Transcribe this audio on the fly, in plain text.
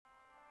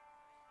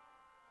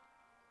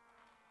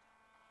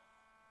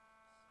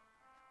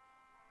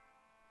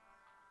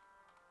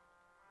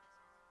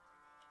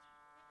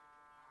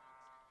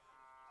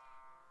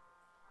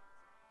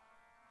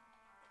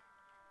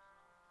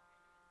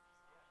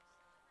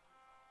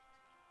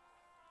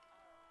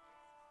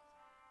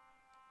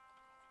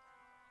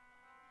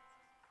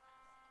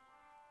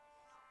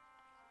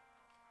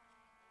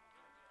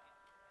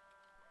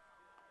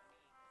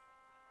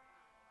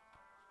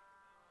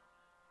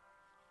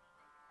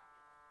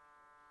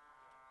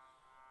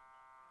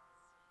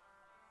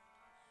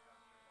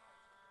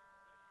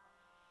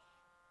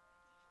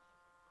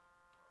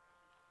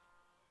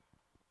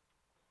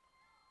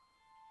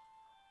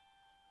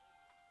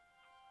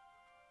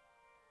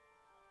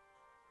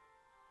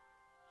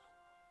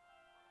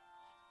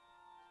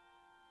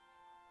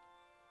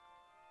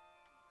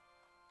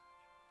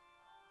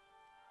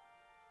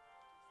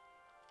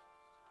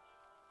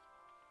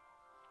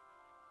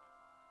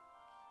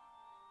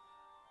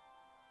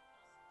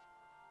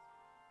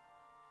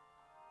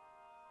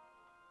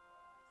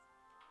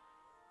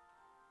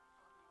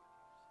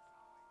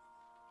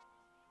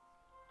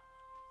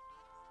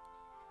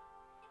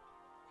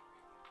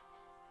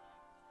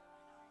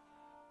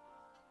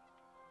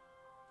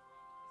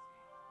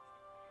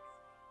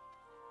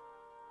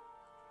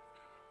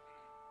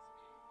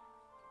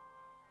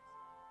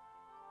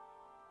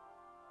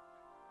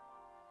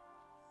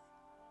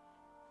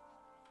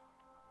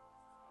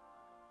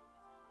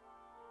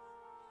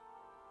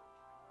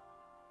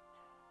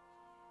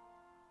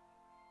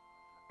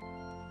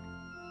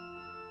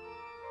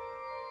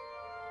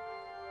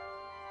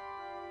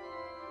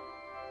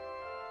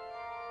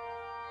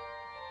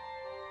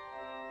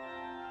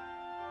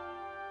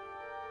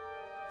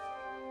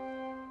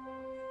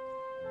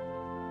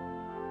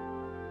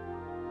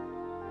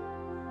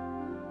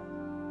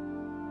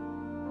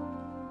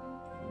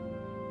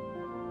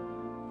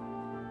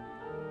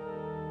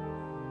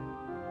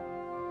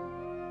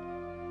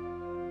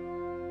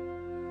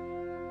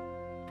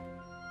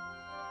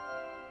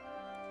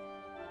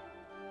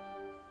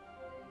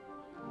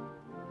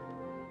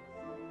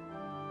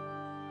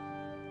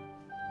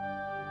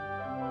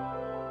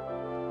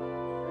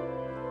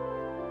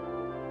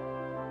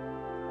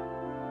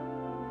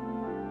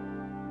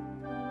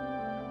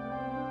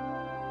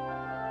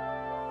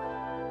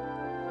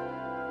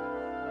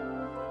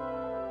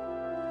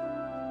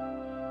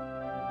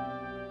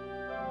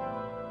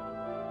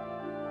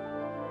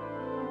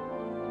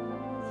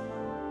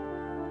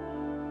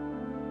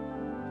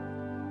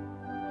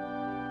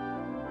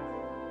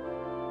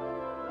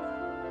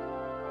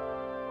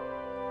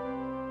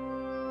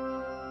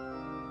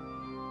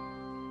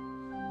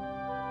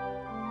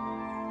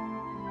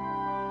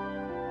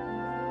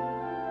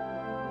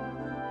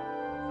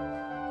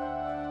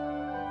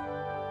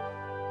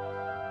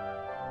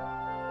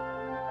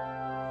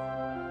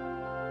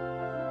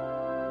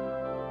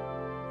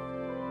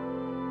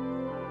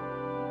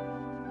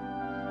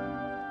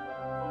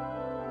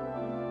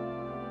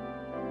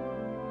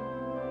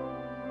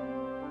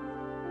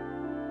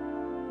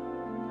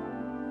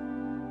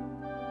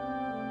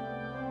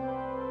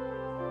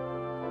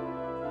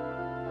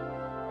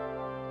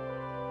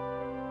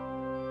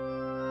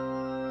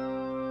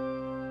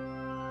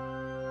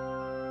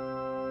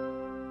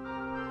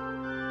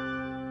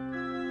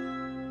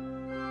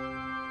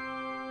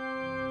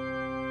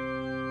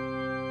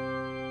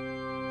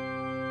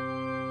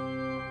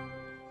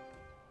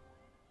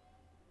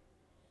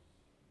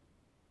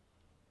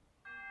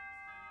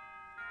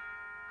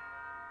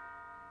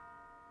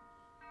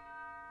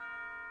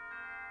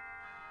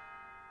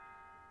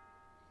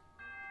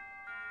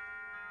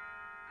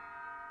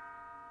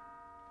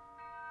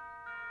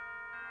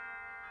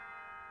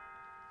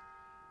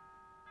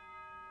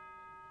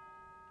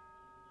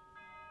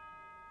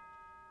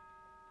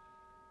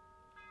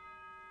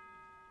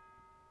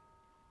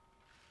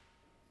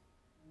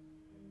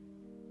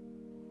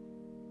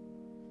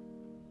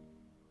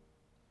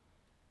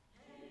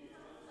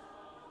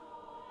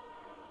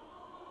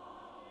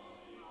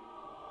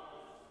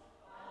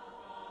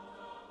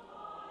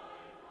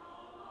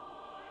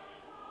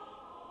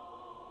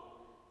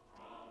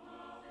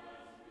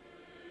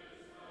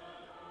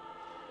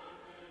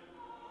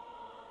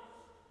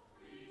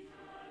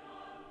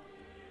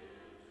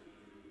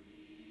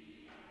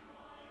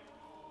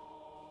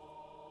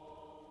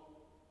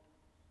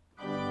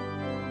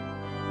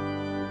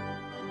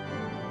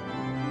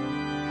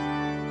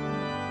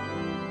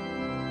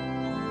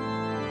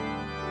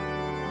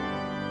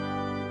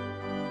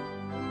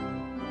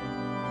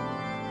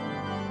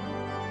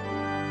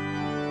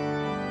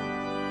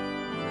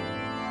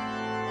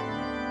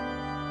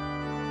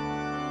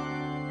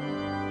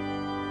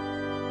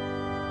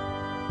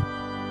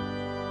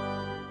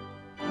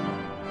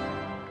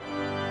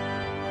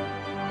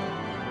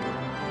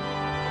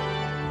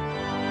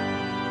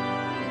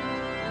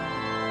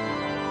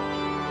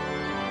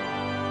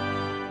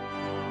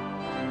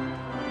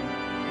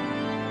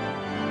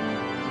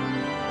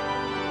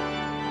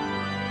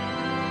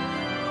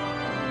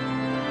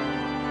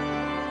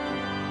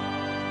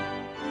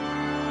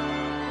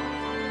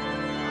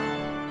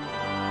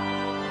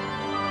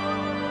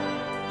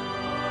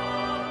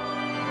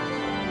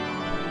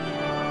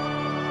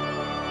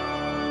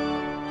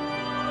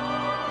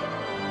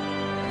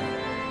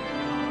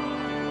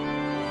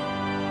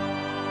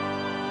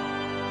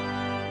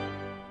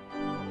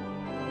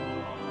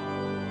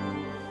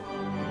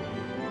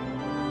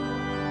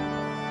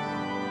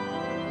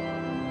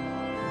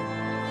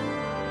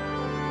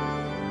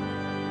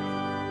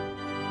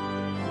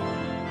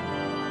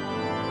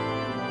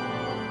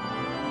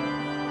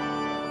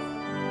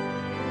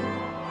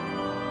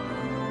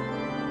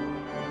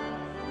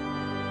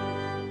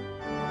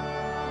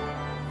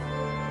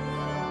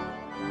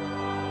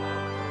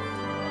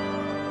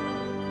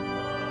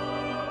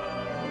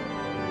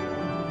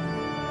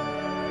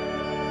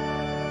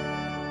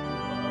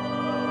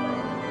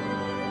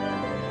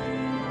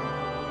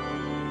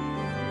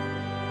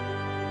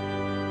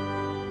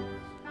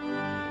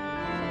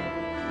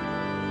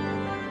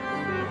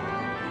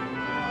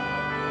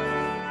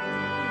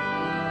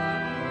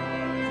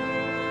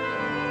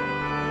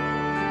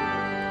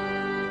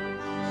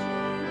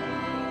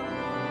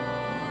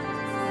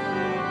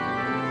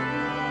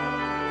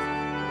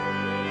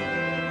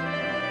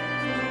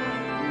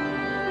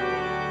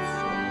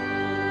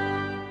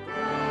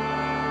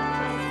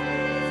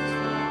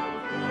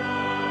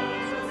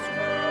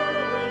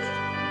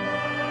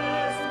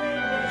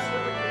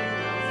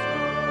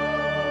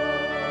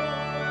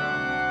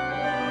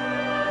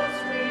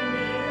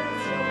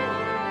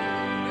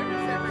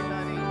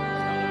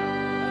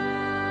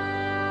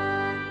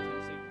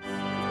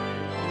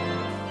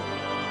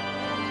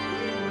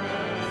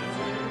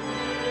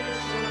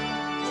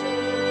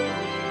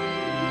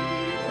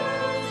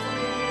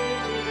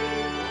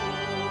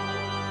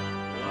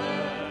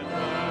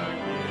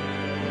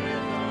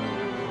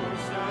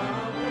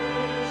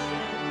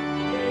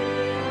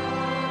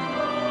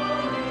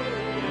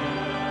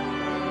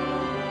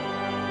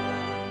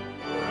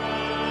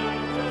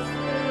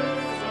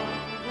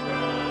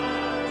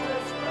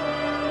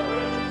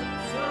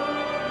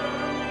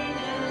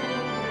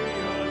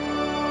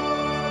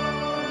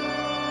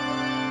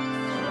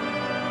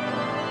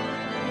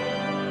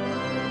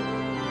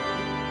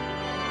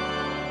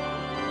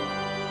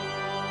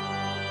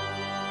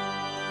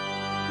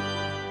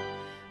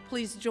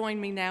please join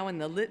me now in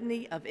the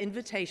litany of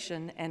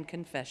invitation and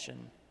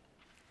confession.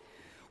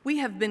 We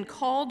have been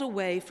called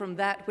away from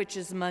that which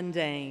is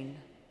mundane.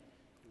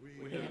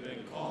 We have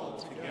been called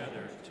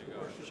together to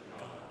worship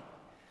God.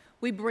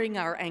 We bring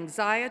our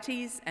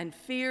anxieties and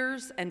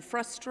fears and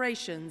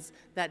frustrations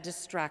that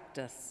distract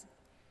us.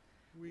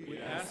 We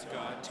ask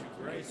God to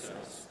grace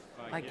us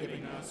by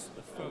giving us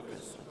the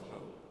focus of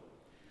hope.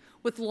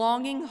 With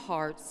longing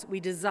hearts, we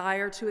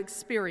desire to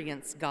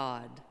experience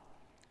God.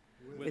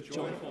 With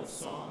joyful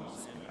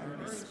songs and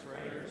earnest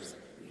prayers,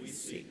 we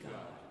seek God.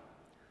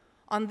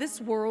 On this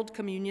World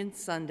Communion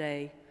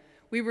Sunday,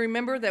 we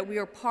remember that we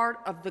are part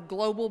of the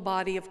global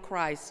body of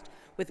Christ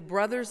with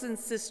brothers and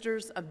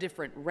sisters of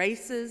different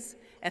races,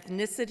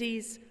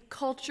 ethnicities,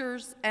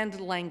 cultures, and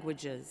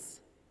languages.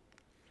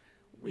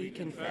 We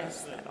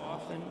confess that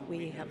often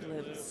we have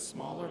lived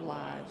smaller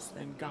lives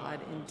than God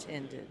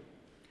intended.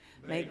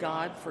 May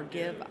God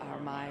forgive our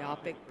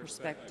myopic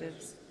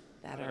perspectives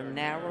that are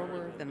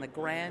narrower than the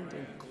grand,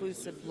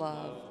 inclusive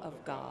love of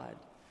God.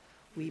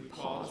 We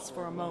pause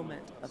for a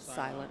moment of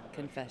silent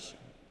confession.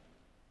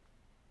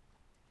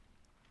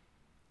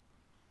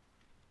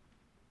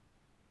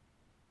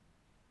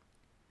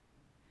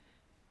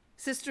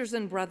 Sisters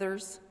and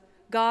brothers,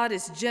 God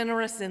is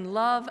generous in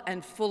love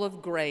and full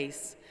of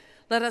grace.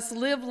 Let us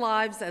live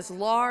lives as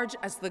large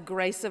as the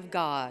grace of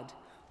God.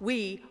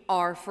 We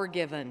are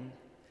forgiven.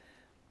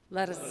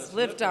 Let us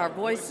lift our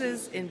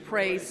voices in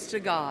praise to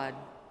God.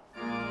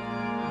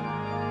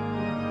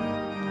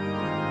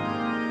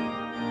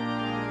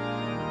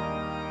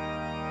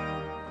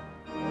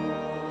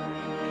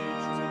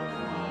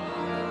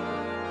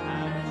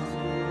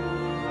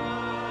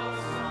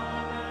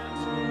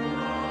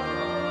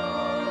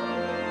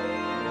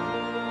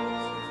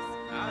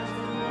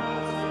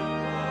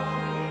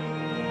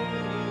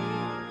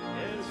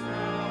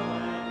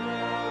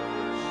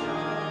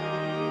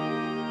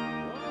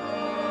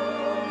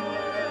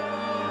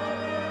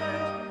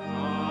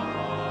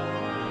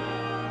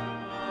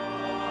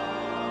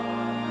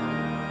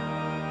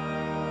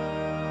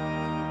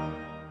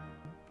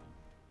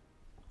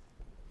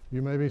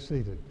 You may be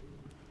seated.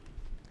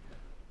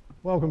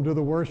 Welcome to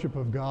the worship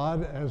of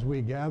God as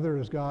we gather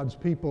as God's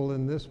people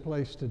in this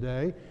place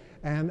today,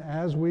 and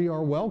as we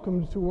are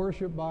welcomed to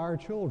worship by our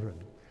children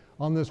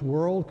on this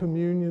World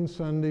Communion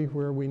Sunday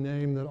where we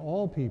name that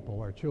all people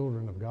are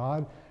children of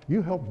God.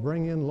 You helped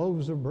bring in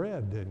loaves of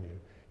bread, didn't you?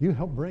 You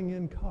helped bring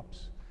in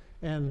cups.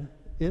 And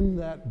in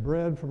that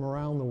bread from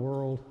around the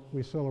world,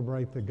 we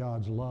celebrate that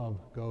God's love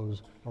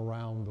goes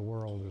around the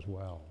world as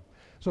well.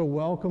 So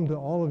welcome to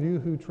all of you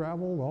who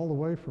traveled all the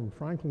way from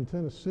Franklin,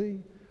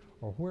 Tennessee,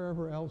 or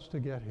wherever else to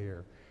get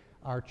here.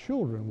 Our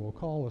children will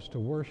call us to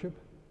worship.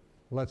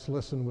 Let's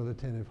listen with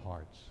attentive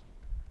hearts.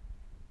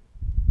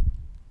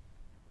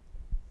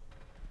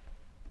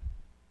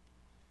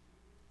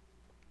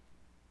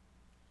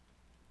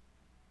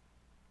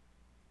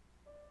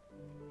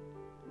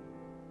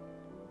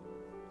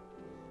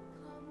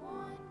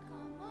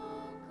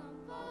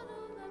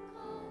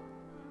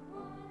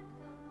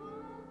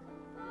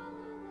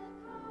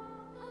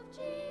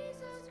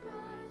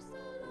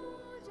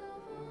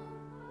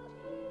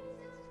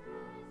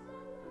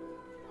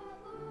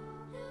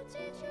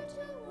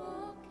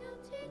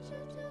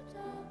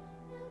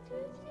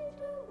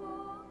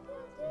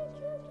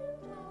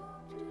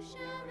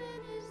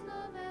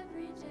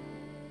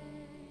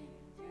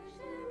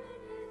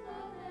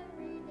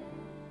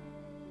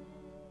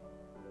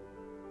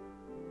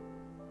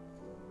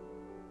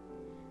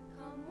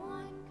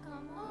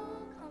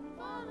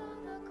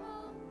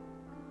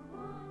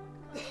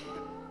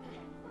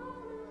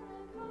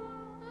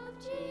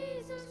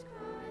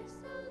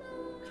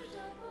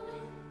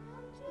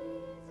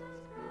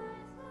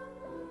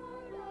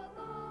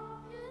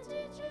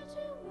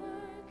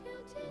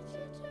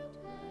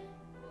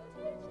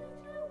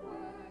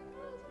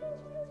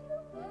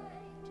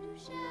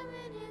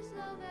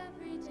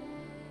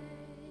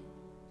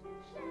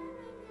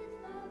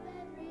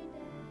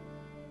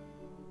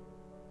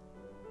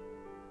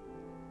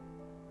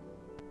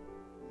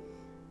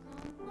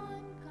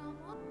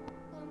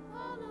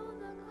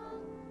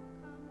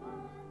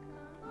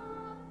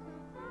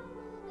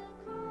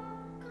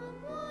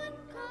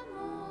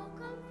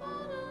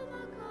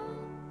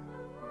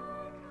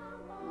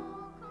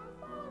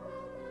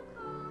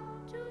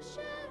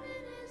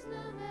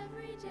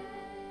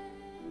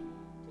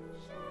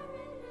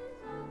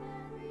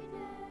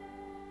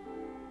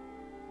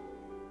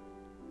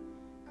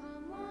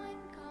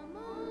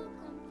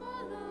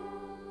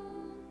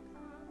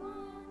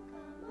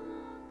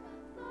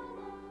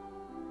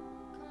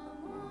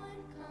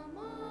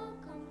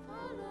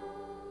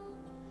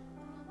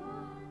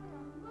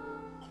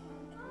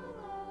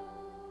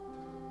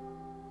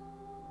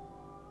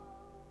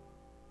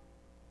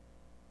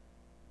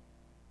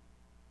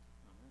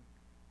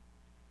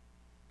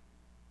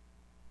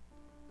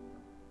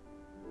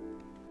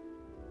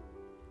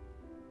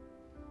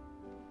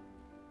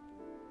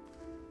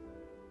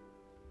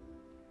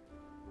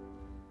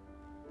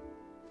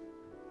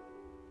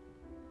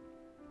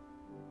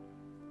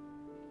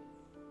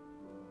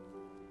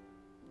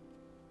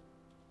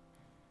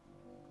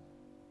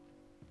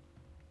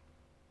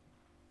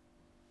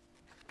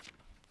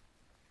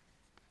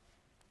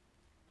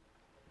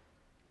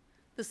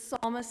 The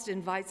psalmist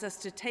invites us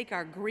to take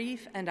our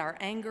grief and our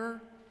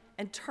anger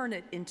and turn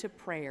it into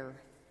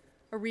prayer.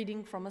 A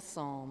reading from a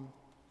psalm.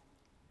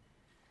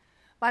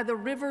 By the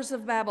rivers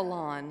of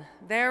Babylon,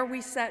 there we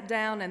sat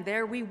down and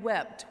there we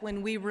wept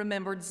when we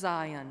remembered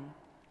Zion.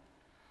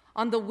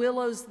 On the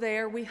willows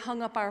there we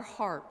hung up our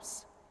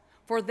harps,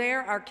 for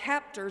there our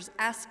captors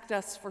asked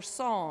us for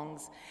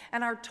songs,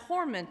 and our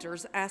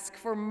tormentors asked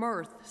for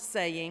mirth,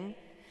 saying,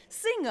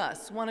 "Sing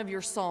us one of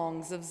your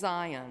songs of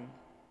Zion."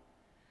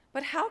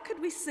 But how could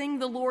we sing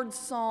the Lord's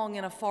song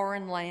in a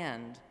foreign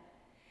land?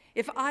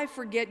 If I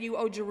forget you,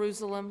 O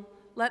Jerusalem,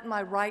 let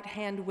my right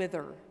hand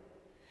wither.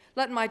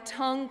 Let my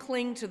tongue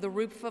cling to the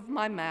roof of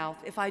my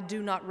mouth if I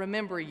do not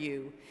remember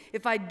you,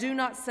 if I do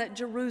not set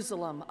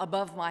Jerusalem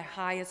above my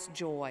highest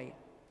joy.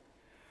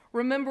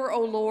 Remember, O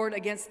Lord,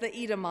 against the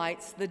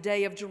Edomites the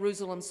day of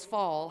Jerusalem's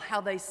fall,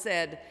 how they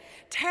said,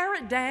 tear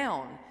it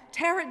down,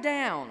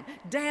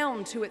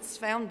 down to its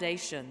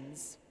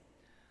foundations.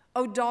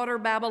 O daughter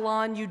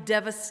Babylon, you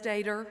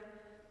devastator,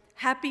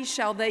 happy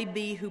shall they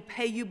be who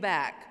pay you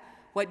back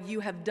what you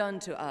have done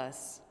to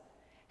us.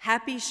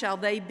 Happy shall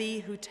they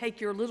be who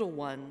take your little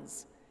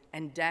ones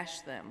and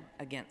dash them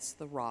against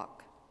the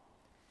rock.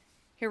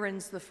 Here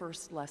ends the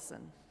first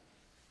lesson.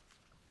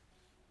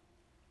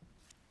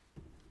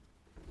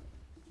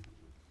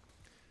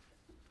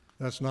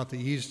 That's not the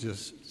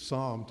easiest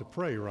psalm to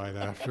pray right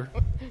after,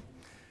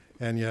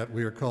 and yet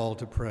we are called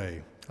to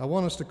pray. I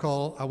want to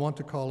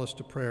call us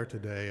to prayer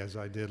today, as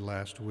I did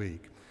last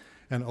week,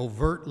 and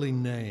overtly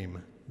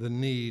name the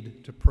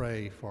need to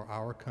pray for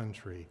our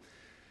country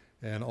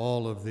and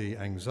all of the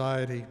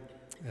anxiety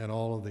and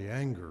all of the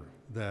anger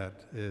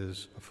that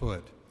is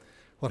afoot.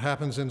 What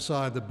happens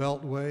inside the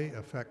Beltway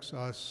affects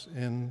us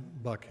in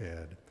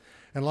Buckhead.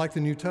 And like the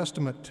New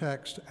Testament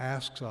text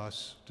asks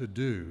us to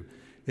do,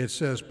 it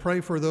says, pray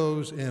for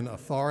those in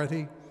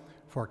authority,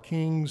 for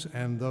kings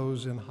and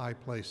those in high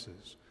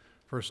places.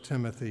 1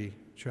 Timothy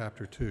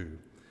chapter 2.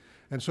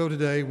 And so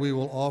today we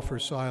will offer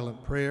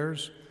silent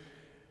prayers.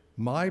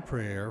 My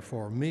prayer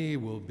for me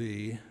will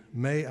be,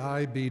 may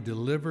I be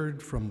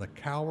delivered from the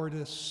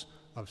cowardice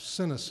of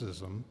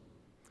cynicism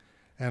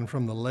and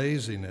from the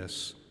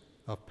laziness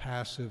of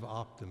passive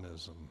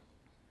optimism.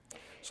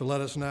 So let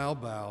us now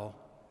bow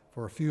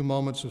for a few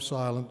moments of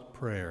silent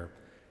prayer,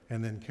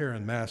 and then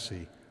Karen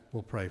Massey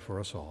will pray for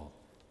us all.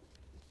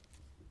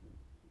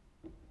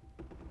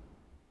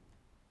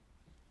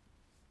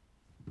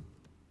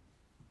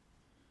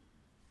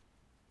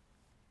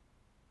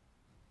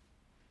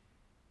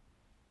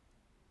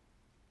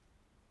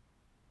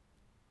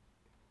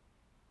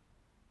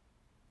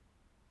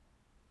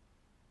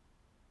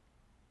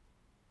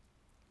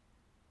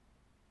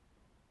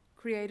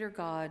 Creator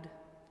God,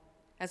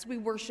 as we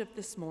worship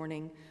this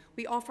morning,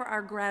 we offer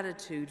our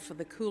gratitude for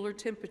the cooler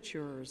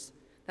temperatures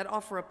that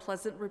offer a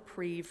pleasant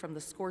reprieve from the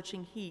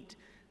scorching heat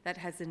that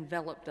has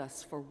enveloped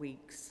us for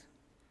weeks.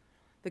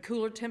 The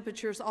cooler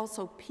temperatures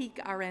also pique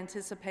our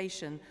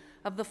anticipation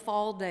of the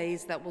fall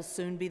days that will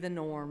soon be the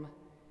norm,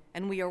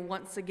 and we are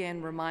once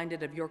again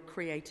reminded of your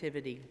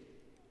creativity.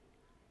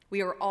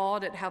 We are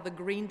awed at how the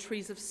green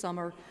trees of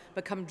summer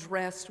become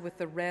dressed with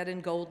the red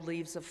and gold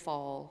leaves of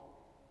fall,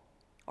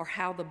 or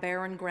how the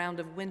barren ground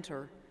of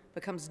winter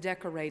becomes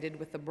decorated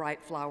with the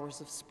bright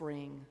flowers of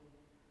spring.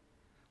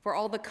 For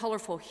all the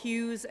colorful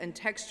hues and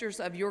textures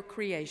of your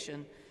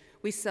creation,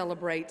 we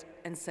celebrate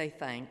and say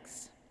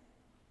thanks.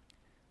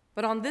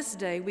 But on this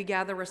day, we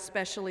gather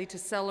especially to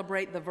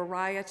celebrate the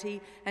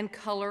variety and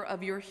color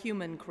of your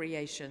human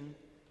creation.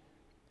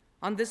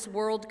 On this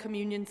World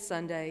Communion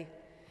Sunday,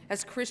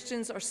 as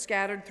Christians are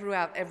scattered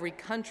throughout every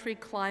country,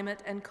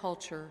 climate, and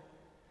culture,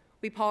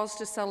 we pause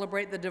to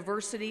celebrate the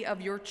diversity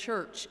of your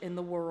church in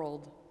the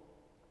world.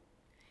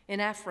 In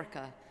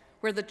Africa,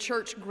 where the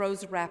church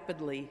grows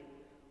rapidly,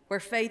 where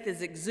faith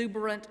is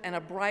exuberant and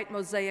a bright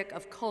mosaic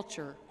of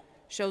culture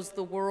shows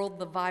the world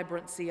the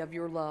vibrancy of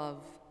your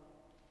love.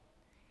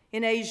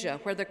 In Asia,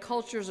 where the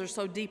cultures are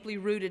so deeply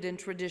rooted in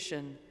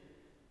tradition,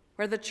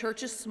 where the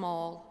church is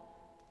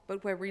small,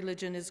 but where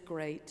religion is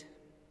great.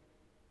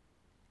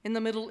 In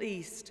the Middle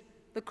East,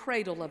 the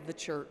cradle of the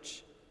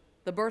church,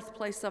 the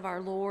birthplace of our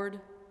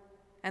Lord,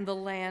 and the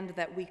land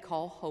that we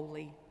call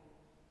holy.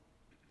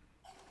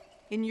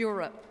 In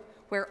Europe,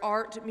 where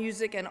art,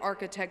 music, and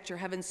architecture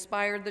have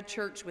inspired the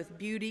church with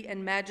beauty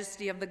and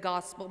majesty of the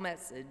gospel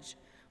message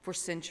for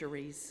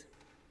centuries.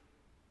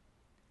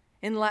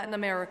 In Latin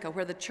America,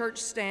 where the church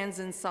stands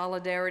in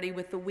solidarity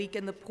with the weak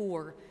and the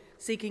poor,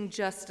 seeking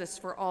justice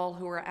for all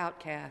who are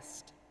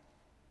outcast.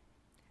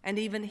 And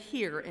even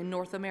here in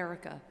North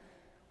America,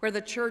 where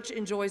the church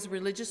enjoys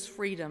religious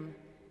freedom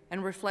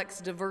and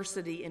reflects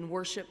diversity in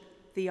worship,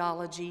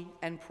 theology,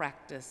 and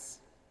practice.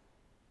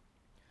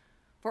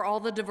 For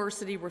all the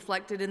diversity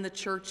reflected in the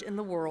church in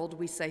the world,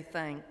 we say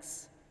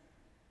thanks.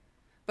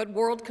 But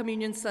World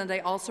Communion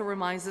Sunday also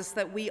reminds us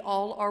that we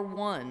all are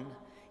one,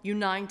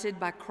 united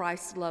by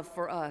Christ's love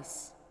for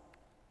us.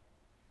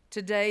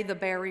 Today, the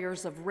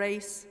barriers of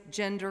race,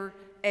 gender,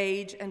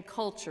 age, and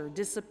culture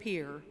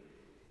disappear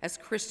as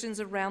Christians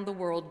around the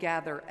world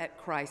gather at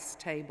Christ's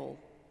table.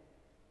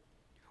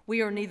 We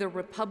are neither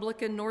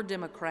Republican nor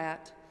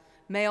Democrat,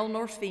 male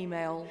nor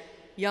female,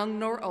 young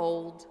nor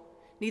old,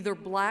 neither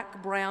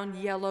black, brown,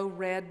 yellow,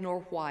 red, nor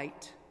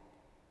white.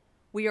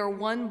 We are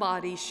one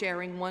body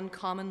sharing one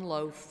common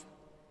loaf,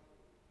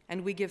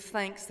 and we give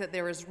thanks that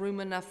there is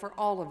room enough for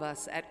all of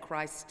us at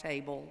Christ's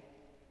table.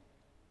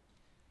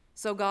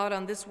 So God,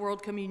 on this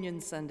World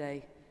Communion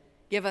Sunday,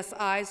 give us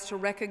eyes to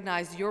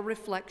recognize your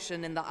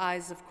reflection in the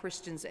eyes of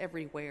Christians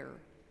everywhere.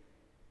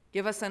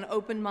 Give us an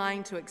open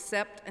mind to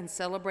accept and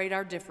celebrate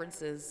our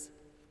differences,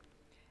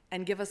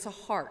 and give us a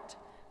heart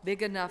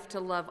big enough to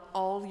love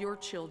all your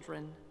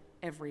children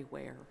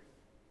everywhere.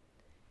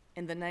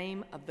 In the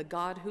name of the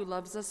God who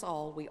loves us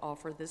all, we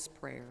offer this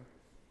prayer.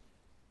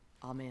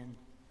 Amen.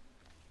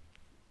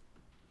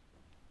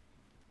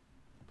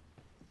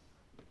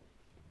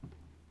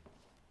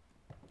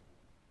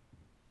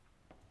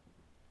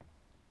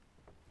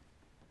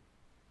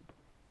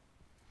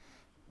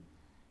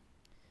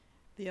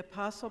 The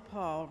Apostle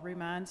Paul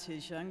reminds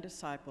his young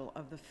disciple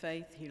of the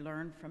faith he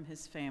learned from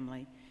his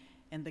family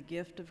and the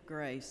gift of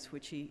grace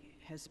which he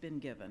has been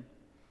given.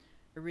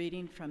 A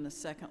reading from the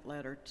second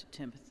letter to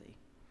Timothy.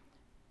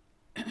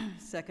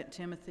 2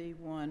 Timothy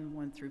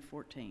 1 through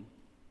 14.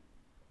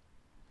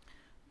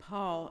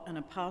 Paul, an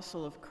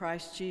apostle of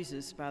Christ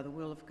Jesus by the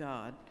will of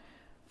God,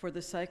 for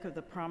the sake of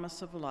the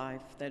promise of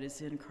life that is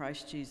in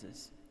Christ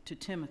Jesus, to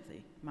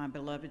Timothy, my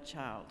beloved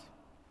child.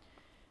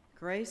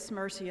 Grace,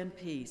 mercy, and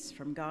peace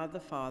from God the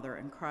Father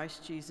and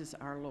Christ Jesus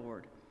our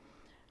Lord.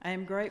 I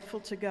am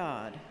grateful to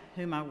God,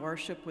 whom I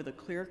worship with a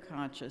clear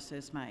conscience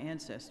as my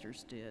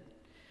ancestors did,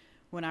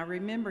 when I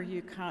remember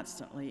you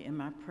constantly in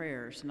my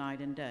prayers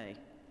night and day.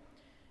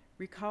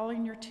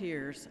 Recalling your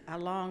tears, I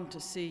long to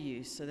see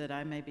you so that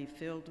I may be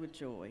filled with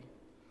joy.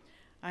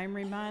 I am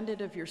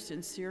reminded of your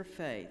sincere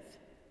faith,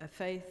 a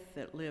faith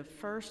that lived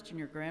first in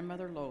your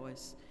grandmother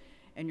Lois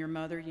and your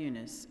mother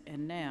Eunice,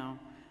 and now,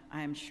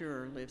 I am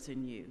sure, lives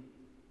in you.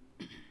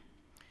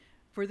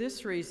 For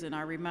this reason,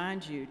 I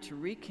remind you to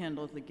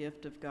rekindle the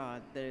gift of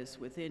God that is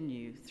within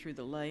you through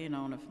the laying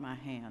on of my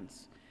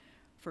hands.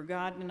 For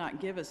God did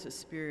not give us a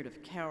spirit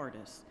of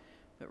cowardice,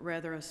 but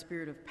rather a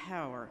spirit of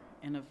power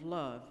and of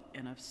love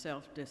and of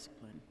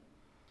self-discipline.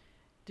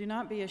 Do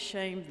not be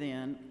ashamed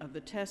then of the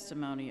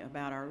testimony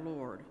about our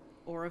Lord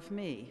or of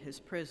me,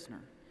 his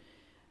prisoner,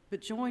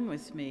 but join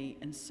with me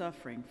in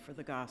suffering for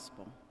the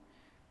gospel,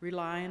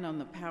 relying on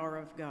the power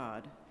of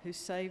God, who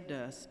saved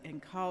us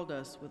and called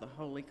us with a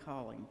holy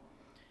calling,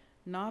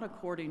 not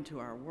according to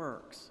our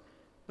works,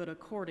 but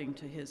according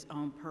to his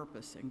own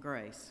purpose and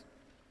grace.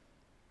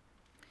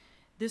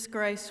 This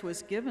grace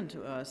was given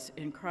to us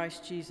in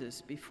Christ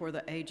Jesus before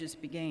the ages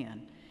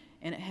began,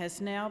 and it has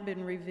now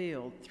been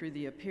revealed through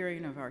the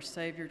appearing of our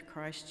Savior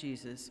Christ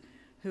Jesus,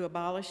 who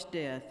abolished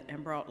death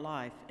and brought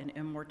life and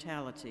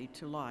immortality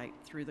to light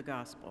through the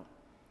gospel.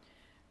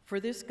 For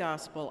this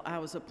gospel I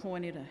was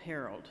appointed a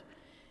herald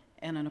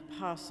and an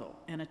apostle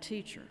and a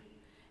teacher,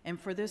 and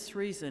for this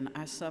reason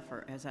I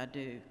suffer as I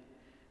do.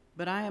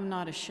 But I am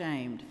not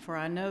ashamed, for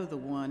I know the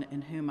one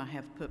in whom I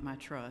have put my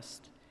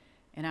trust,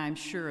 and I am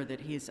sure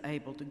that he is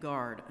able to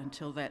guard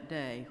until that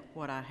day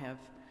what I have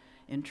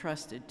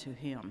entrusted to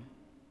him.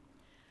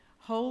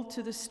 Hold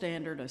to the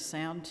standard of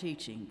sound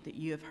teaching that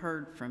you have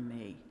heard from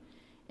me,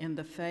 in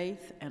the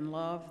faith and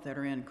love that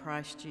are in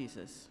Christ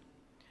Jesus.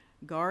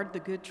 Guard the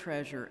good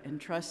treasure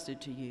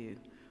entrusted to you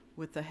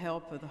with the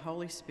help of the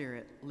Holy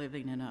Spirit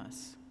living in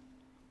us.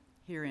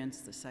 Here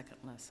ends the second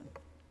lesson.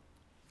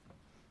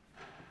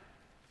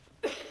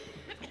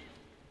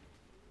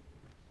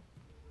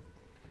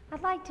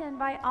 I'd like to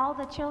invite all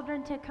the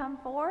children to come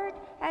forward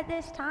at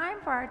this time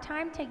for our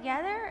time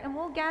together, and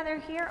we'll gather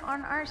here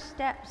on our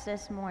steps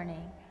this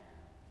morning.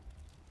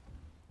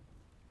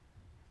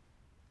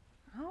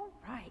 All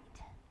right.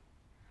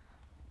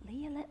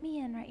 Leah, let me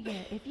in right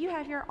here. If you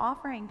have your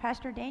offering,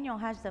 Pastor Daniel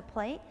has the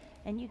plate,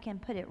 and you can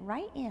put it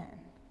right in.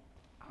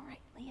 All right,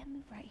 Leah,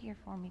 move right here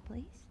for me,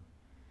 please.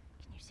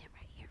 Can you sit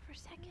right here for a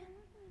second?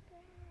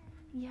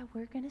 Yeah,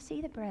 we're going to see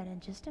the bread in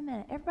just a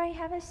minute. Everybody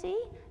have a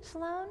seat?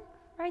 Sloan?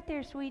 Right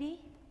there, sweetie.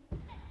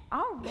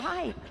 All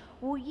right.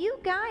 Well, you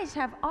guys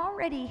have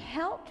already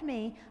helped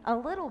me a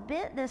little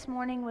bit this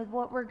morning with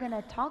what we're going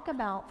to talk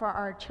about for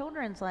our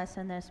children's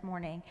lesson this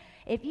morning.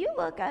 If you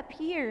look up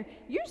here,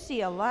 you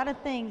see a lot of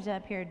things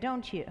up here,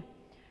 don't you?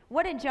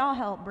 What did y'all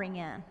help bring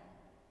in?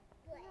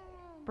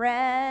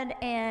 Bread,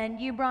 and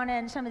you brought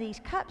in some of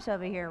these cups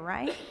over here,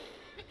 right?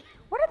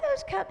 What are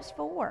those cups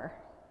for?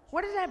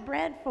 What is that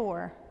bread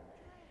for?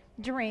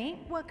 Drink?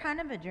 What kind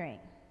of a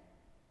drink?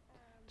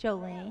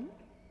 Jolene?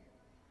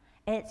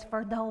 It's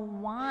for the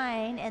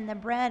wine and the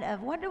bread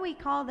of, what do we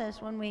call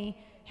this when we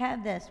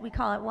have this? We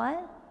call it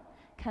what?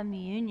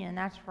 Communion.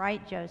 That's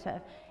right,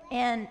 Joseph.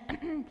 And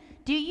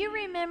do you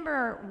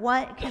remember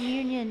what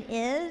communion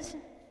is?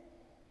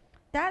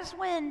 That's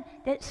when,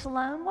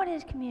 Sloan, what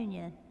is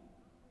communion?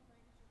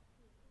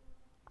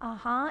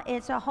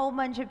 It's a whole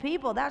bunch of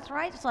people. That's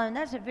right, Sloan.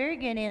 That's a very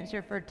good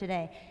answer for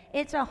today.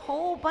 It's a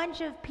whole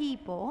bunch of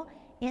people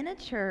in a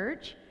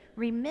church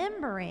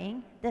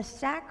remembering the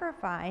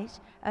sacrifice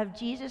of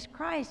Jesus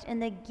Christ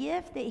and the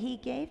gift that he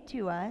gave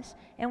to us,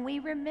 and we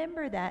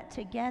remember that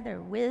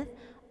together with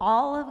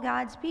all of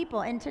God's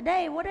people. And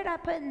today, what did I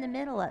put in the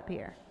middle up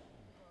here?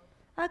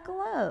 A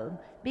globe,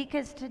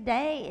 because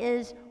today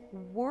is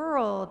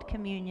World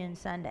Communion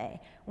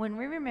Sunday, when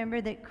we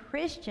remember that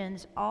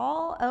Christians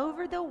all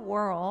over the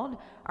world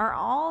are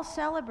all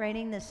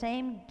celebrating the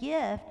same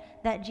gift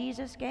that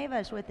Jesus gave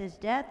us with his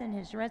death and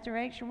his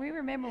resurrection. We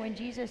remember when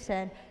Jesus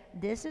said,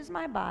 "This is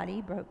my body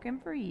broken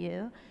for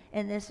you,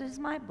 and this is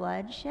my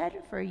blood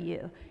shed for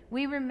you."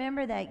 We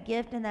remember that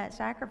gift and that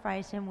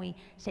sacrifice, and we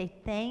say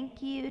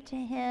thank you to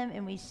him,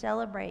 and we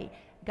celebrate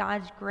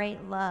God's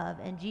great love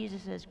and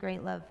Jesus'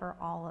 great love for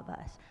all of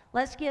us.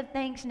 Let's give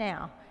thanks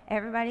now.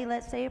 Everybody,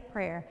 let's say a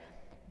prayer.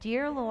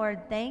 Dear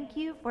Lord, thank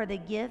you for the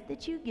gift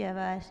that you give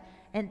us,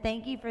 and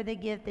thank you for the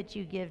gift that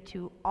you give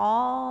to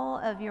all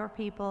of your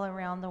people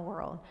around the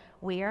world.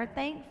 We are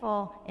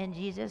thankful. In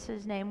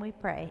Jesus' name we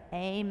pray.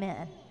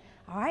 Amen.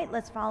 All right,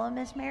 let's follow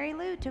Miss Mary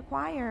Lou to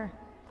choir.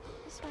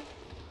 This way.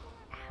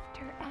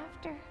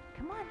 After.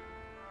 Come on.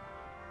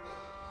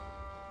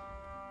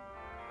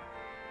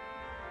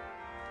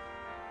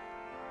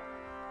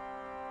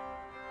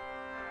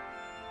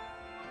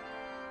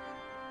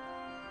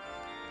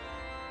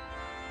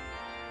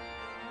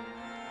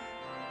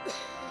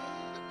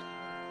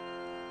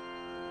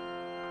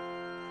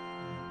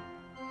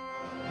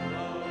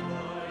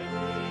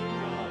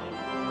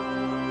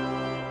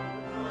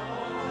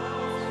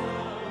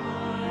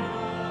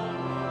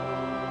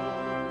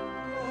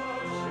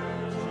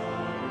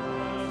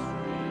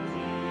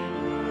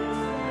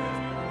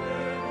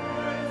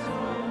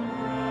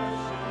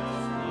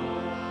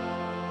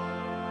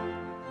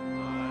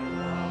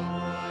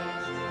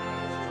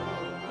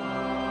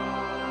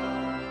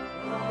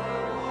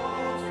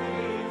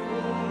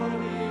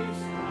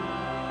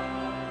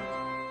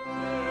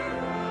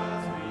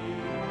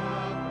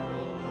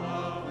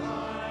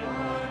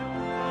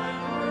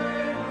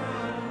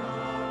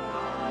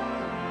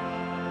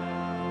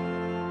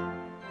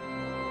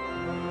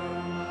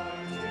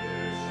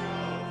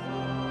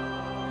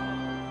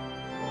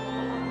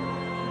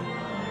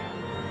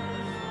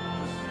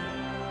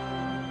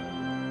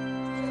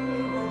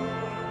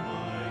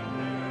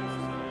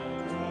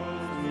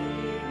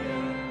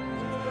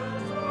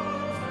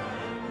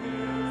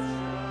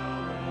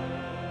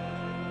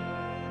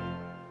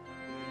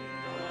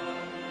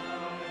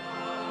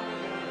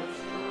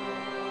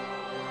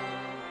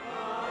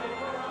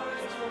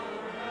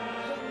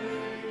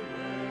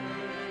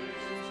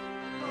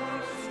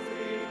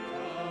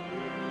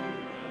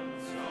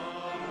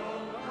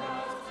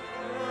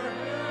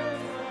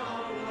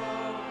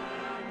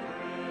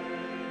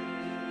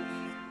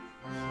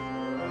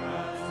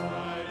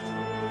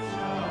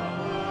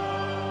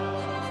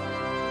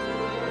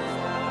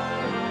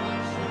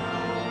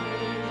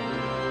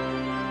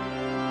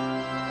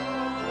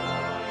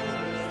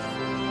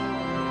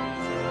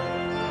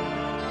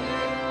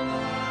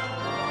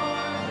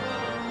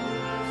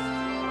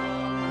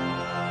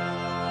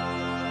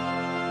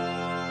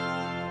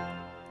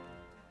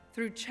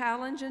 Through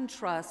challenge and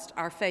trust,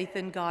 our faith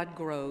in God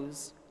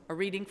grows. A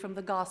reading from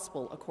the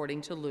Gospel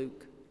according to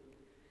Luke.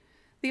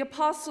 The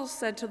apostles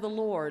said to the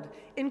Lord,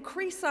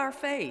 "Increase our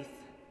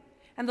faith."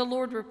 And the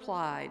Lord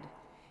replied,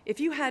 "If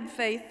you had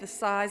faith the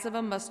size of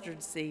a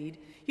mustard seed,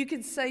 you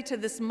could say to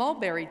this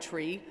mulberry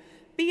tree,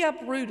 'Be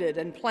uprooted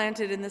and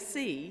planted in the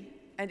sea,'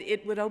 and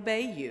it would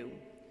obey you.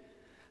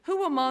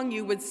 Who among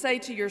you would say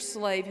to your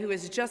slave who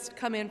has just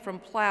come in from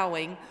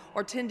plowing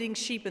or tending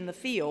sheep in the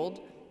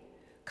field,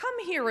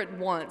 'Come here at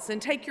once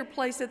and take your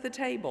place at the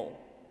table'?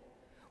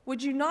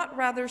 Would you not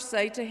rather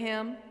say to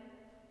him,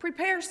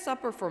 'Prepare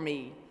supper for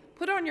me,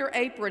 put on your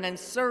apron and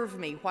serve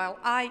me while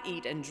I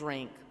eat and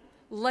drink.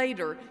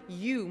 Later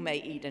you may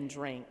eat and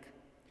drink'?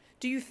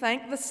 Do you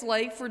thank the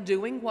slave for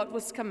doing what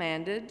was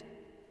commanded?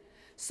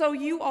 So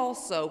you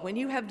also, when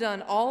you have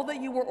done all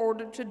that you were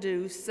ordered to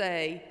do,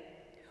 say,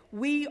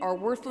 'We are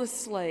worthless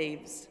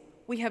slaves.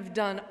 We have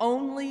done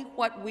only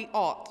what we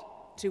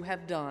ought to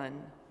have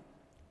done.'"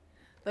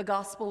 The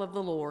Gospel of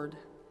the Lord.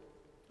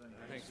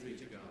 Thanks be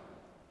to God.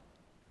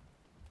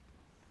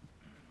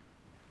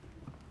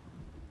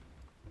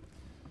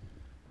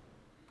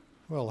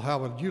 Well, how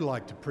would you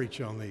like to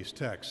preach on these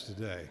texts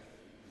today?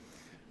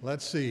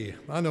 Let's see.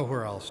 I know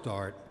where I'll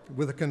start,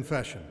 with a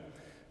confession.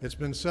 It's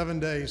been 7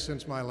 days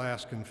since my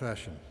last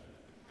confession.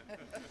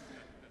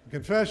 The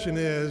confession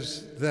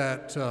is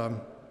that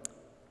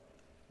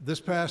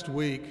this past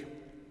week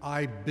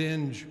I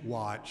binge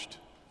watched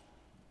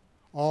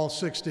all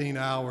 16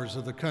 hours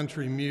of the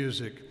country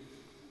music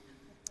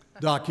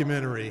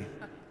documentary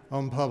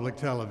on public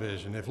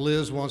television. If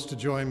Liz wants to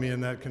join me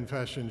in that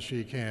confession,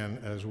 she can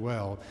as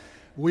well.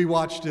 We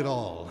watched it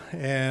all,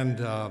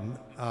 and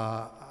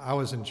I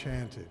was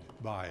enchanted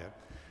by it.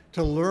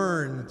 To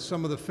learn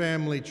some of the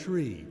family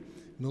tree,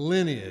 the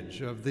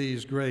lineage of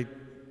these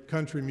great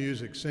country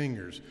music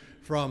singers,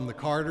 from the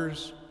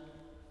Carters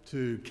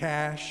to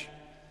Cash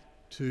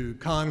to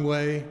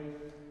Conway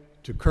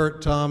to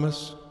Kurt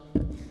Thomas.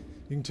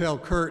 You can tell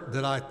Kurt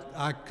that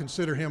I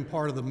consider him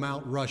part of the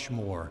Mount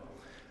Rushmore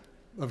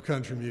of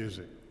country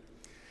music.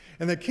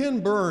 And that Ken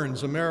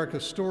Burns,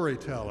 America's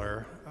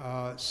storyteller,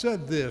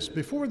 said this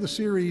before the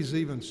series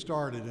even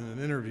started in an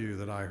interview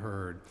that I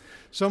heard.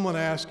 Someone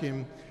asked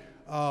him,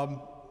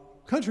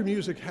 country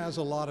music has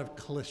a lot of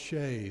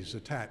cliches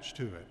attached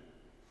to it.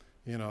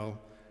 You know,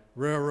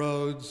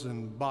 railroads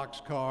and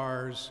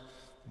boxcars,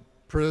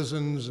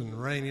 prisons and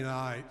rainy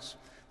nights.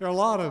 There are a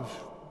lot of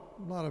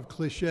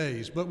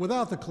cliches, but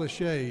without the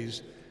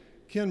cliches,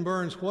 Ken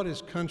Burns, what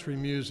is country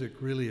music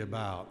really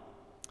about?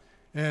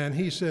 And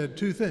he said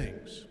two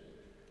things,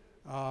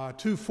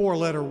 two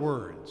four-letter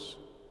words: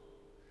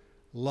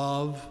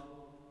 love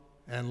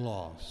and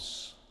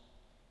loss.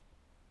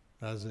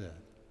 That's it.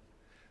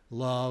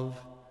 Love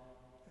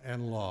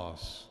and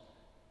loss.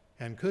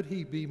 And could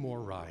he be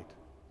more right?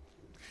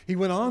 He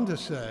went on to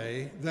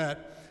say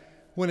that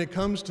when it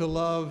comes to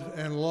love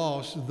and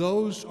loss,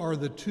 those are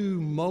the two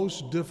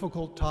most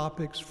difficult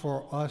topics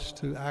for us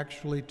to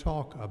actually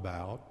talk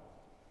about.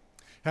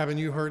 Haven't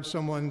you heard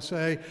someone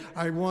say,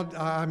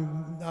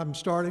 I'm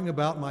starting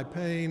about my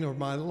pain or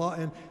my loss,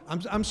 and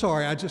I'm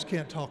sorry, I just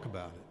can't talk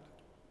about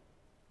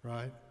it,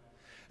 right?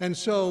 And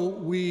so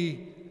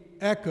we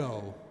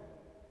echo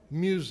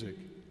music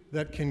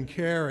that can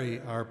carry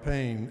our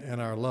pain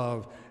and our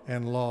love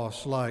and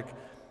loss, like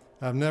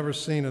I've never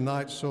seen a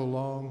night so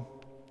long.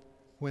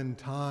 When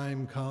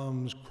time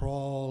comes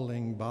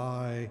crawling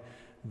by,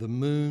 the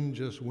moon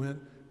just went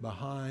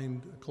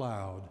behind a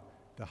cloud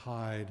to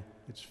hide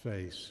its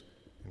face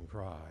and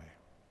cry.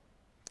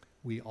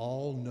 We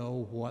all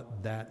know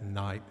what that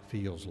night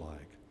feels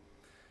like.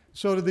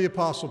 So did the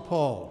Apostle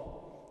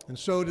Paul, and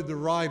so did the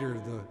writer,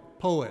 the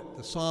poet,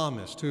 the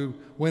psalmist who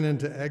went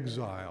into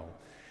exile.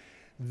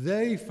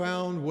 They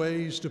found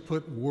ways to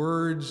put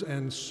words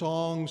and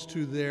songs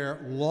to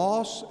their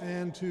loss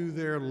and to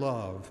their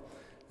love.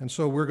 And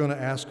so we're going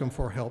to ask them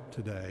for help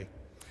today.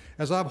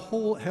 As I've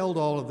held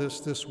all of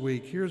this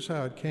week, here's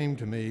how it came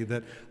to me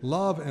that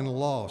love and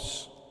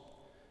loss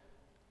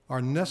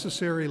are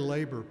necessary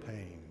labor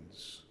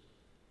pains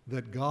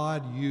that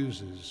God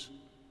uses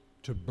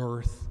to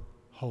birth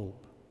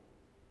hope.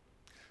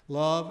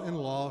 Love and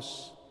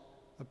loss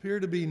appear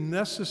to be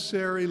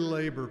necessary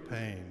labor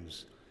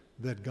pains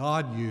that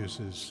God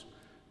uses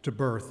to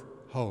birth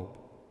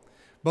hope.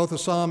 Both the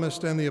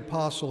psalmist and the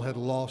apostle had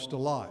lost a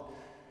lot.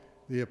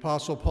 The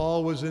Apostle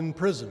Paul was in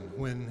prison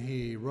when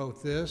he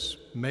wrote this,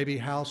 maybe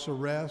house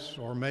arrest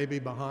or maybe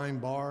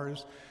behind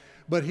bars,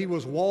 but he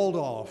was walled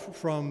off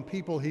from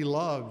people he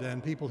loved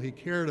and people he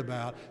cared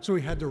about, so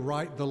he had to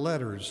write the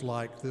letters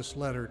like this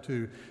letter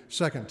to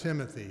 2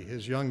 Timothy,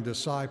 his young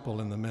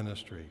disciple in the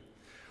ministry,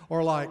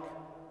 or like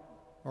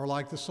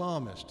the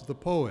psalmist, the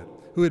poet,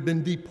 who had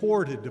been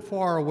deported to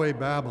faraway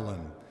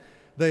Babylon.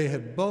 They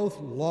had both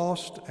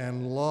lost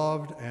and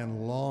loved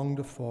and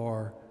longed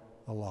for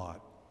a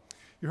lot.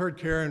 You heard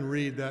Karen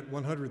read that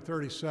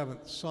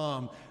 137th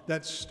Psalm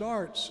that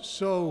starts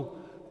so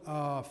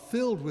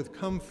filled with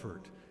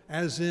comfort,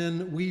 as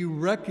in we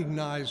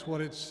recognize what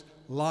it's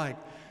like.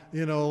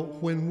 You know,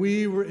 when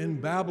we were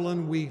in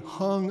Babylon, we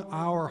hung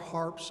our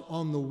harps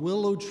on the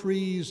willow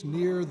trees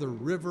near the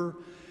river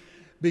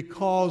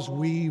because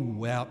we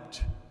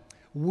wept.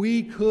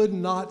 We could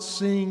not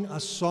sing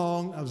a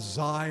song of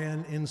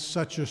Zion in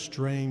such a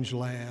strange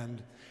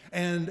land.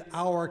 And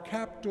our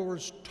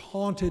captors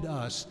taunted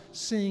us,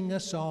 sing a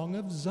song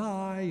of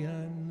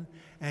Zion,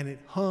 and it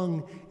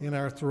hung in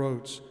our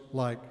throats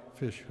like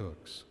fish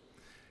hooks.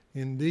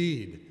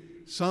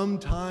 Indeed,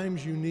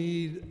 sometimes you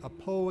need a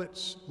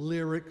poet's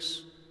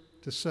lyrics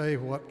to say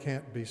what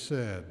can't be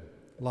said,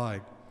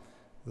 like,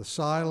 the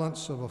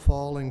silence of a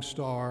falling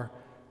star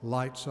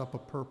lights up a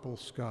purple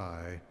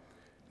sky,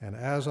 and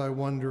as I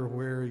wonder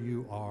where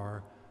you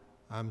are,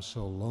 I'm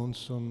so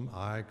lonesome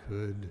I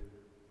could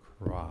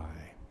cry.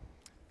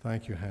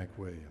 Thank you, Hank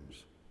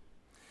Williams.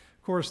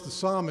 Of course, the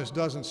psalmist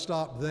doesn't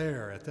stop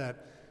there at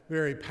that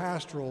very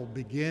pastoral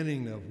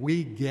beginning of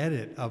we get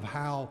it, of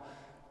how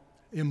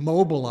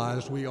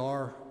immobilized we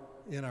are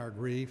in our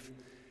grief.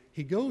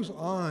 He goes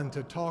on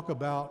to talk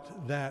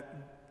about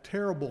that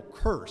terrible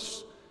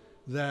curse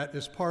that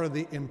is part of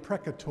the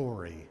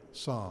imprecatory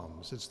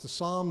Psalms. It's the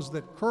Psalms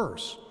that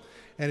curse.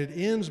 And it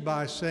ends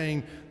by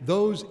saying,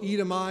 those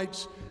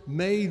Edomites,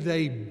 may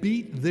they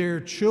beat their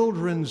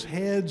children's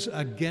heads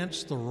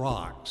against the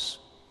rocks.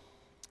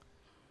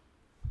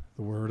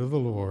 The word of the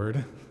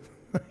Lord.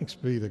 Thanks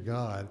be to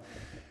God.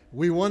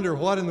 We wonder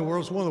what in the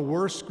world is one of the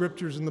worst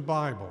scriptures in the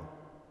Bible.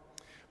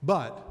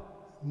 But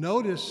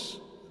notice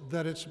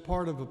that it's a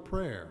part of a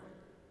prayer.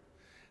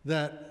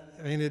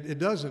 It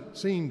doesn't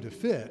seem to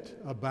fit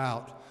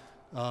about,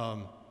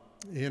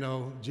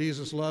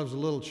 Jesus loves the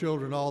little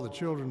children, all the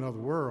children of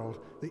the world.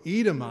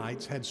 The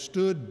Edomites had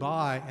stood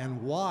by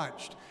and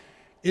watched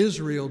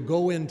Israel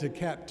go into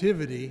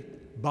captivity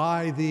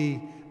by the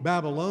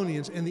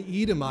Babylonians, and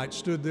the Edomites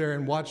stood there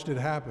and watched it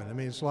happen. I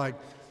mean, it's like,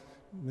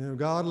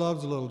 God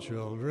loves the little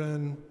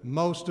children,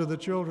 most of the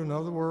children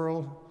of the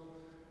world,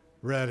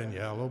 red and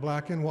yellow,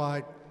 black and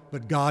white,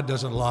 but God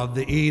doesn't love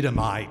the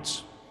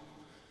Edomites.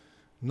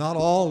 Not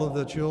all of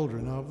the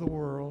children of the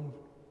world.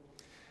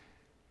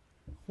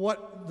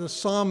 What the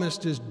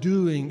psalmist is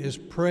doing is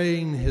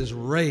praying his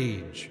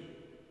rage.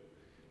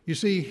 You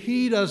see,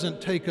 he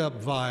doesn't take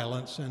up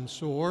violence and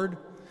sword,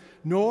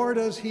 nor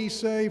does he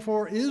say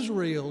for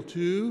Israel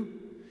to.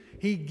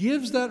 He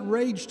gives that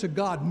rage to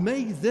God.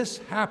 May this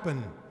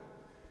happen.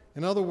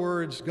 In other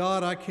words,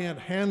 God, I can't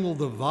handle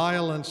the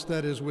violence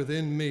that is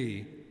within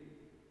me.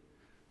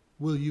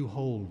 Will you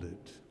hold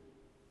it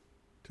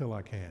till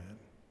I can?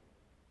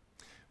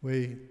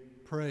 We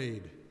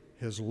prayed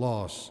his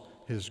loss,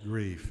 his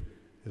grief,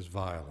 his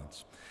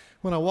violence.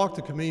 When I walked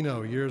the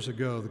Camino years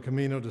ago, the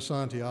Camino de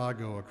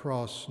Santiago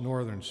across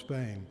northern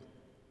Spain,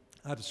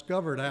 I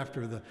discovered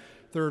after the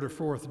third or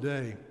fourth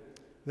day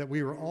that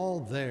we were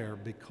all there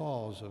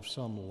because of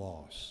some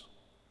loss.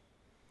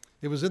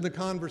 It was in the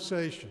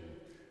conversation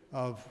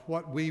of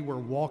what we were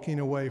walking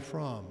away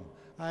from.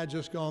 I had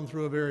just gone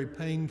through a very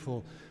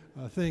painful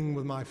thing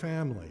with my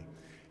family,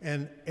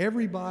 and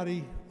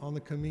everybody on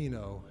the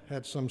Camino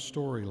had some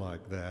story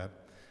like that.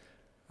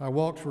 I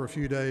walked for a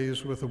few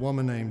days with a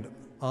woman named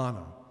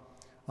Anna.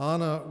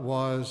 Anna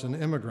was an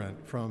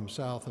immigrant from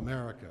South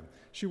America.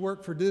 She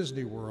worked for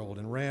Disney World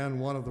and ran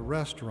one of the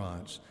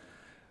restaurants.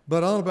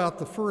 But on about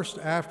the first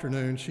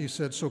afternoon, she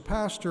said, "So,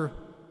 Pastor,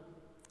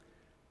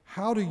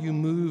 how do you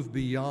move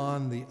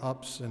beyond the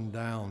ups and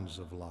downs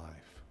of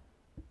life?"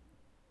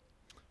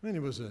 I mean,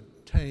 it was a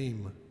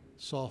tame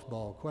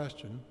softball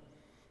question.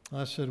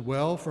 I said,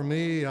 "Well, for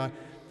me,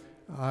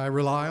 I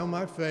rely on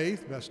my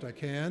faith best I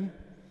can.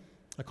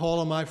 I call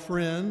on my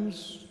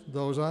friends,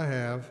 those I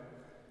have,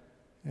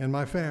 and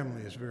my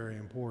family is very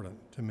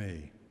important to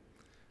me."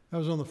 That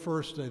was on the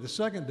first day. The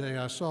second day,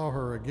 I saw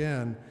her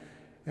again,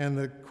 and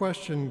the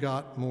question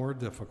got more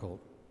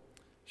difficult.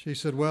 She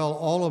said, "Well,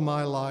 all of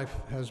my life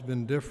has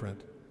been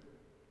different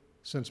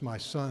since my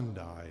son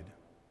died."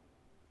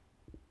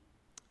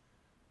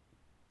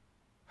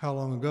 "How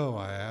long ago?"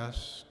 I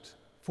asked.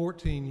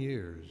 14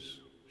 years,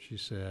 she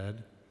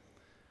said.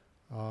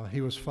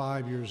 He was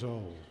 5 years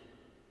old.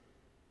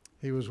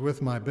 He was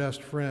with my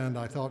best friend.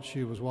 I thought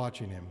she was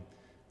watching him,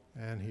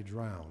 and he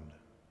drowned.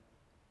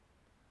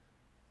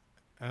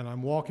 And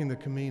I'm walking the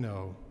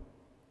Camino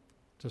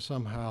to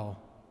somehow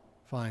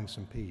find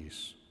some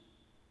peace.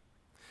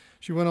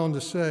 She went on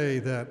to say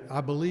that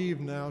I believe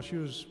now, she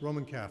was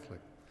Roman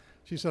Catholic.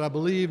 She said, "I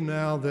believe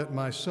now that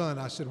my son,"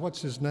 I said,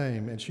 "What's his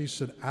name?" And she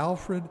said,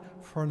 "Alfred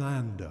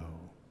Fernando."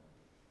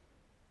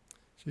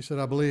 She said,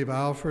 "I believe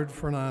Alfred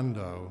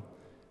Fernando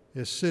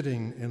is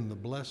sitting in the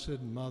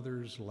Blessed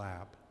Mother's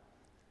lap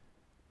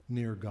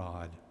near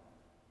God."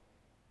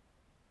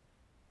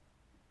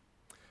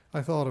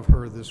 I thought of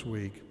her this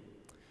week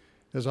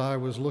as I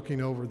was looking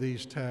over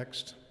these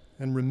texts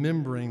and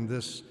remembering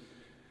this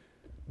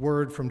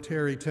word from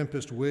Terry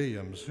Tempest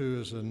Williams, who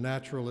is a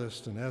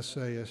naturalist and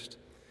essayist.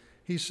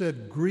 He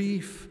said,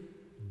 "Grief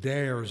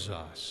dares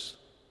us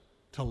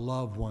to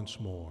love once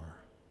more."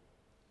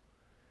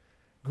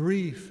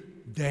 Grief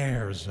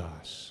dares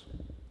us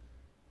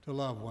to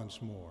love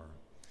once more.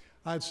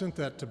 I'd sent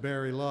that to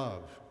Barry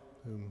Love,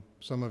 whom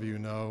some of you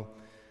know,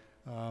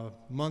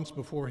 months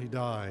before he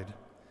died.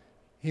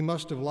 He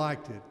must have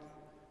liked it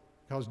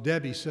because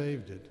Debbie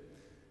saved it.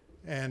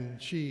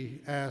 And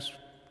she asked,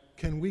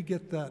 "Can we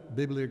get that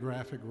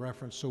bibliographic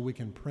reference so we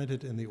can print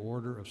it in the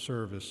order of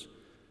service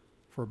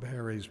for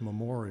Barry's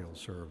memorial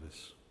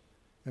service?"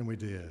 And we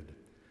did.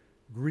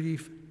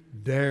 Grief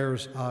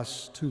dares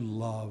us to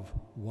love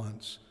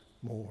once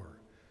more.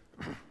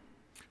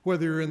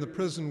 Whether you're in the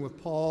prison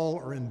with Paul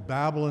or in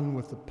Babylon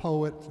with the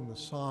poet and the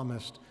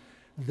psalmist,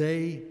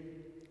 they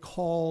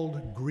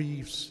called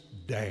grief's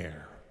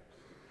dare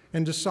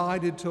and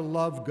decided to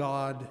love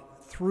God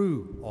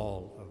through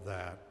all of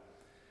that.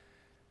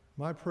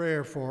 My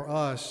prayer for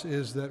us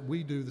is that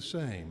we do the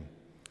same.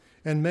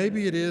 And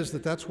maybe it is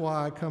that that's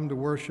why I come to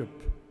worship,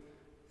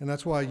 and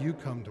that's why you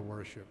come to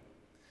worship.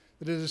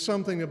 That it is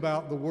something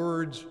about the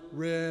words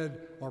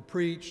read or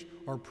preached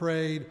or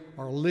prayed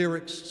or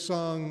lyrics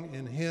sung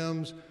in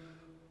hymns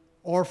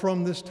or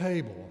from this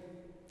table,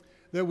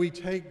 that we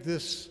take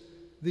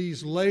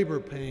these labor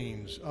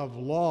pains of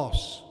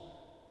loss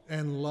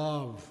and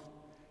love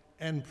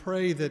and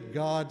pray that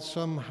God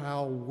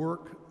somehow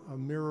work a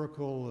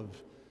miracle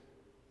of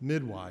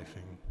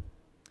midwifing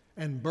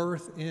and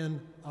birth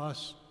in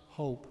us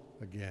hope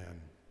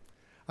again.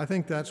 I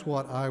think that's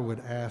what I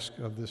would ask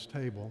of this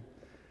table,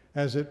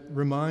 as it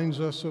reminds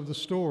us of the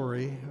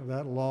story of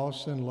that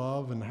loss and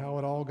love and how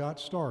it all got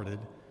started.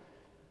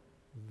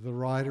 The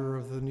writer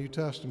of the New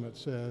Testament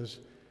says,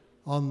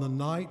 "On the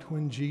night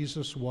when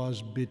Jesus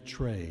was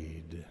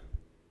betrayed."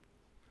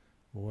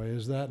 Boy,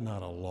 is that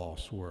not a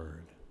lost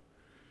word.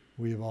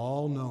 We've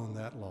all known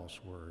that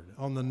lost word.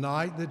 On the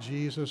night that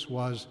Jesus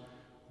was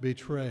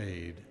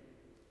betrayed,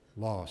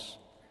 loss,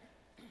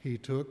 he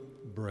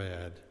took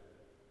bread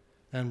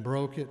and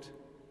broke it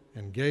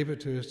and gave it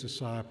to his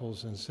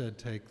disciples and said,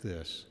 "Take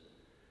this.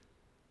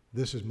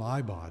 This is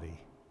my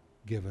body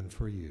given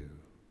for you.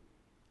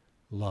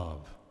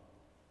 Love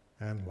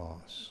and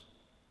loss.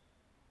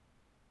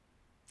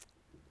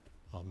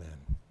 Amen.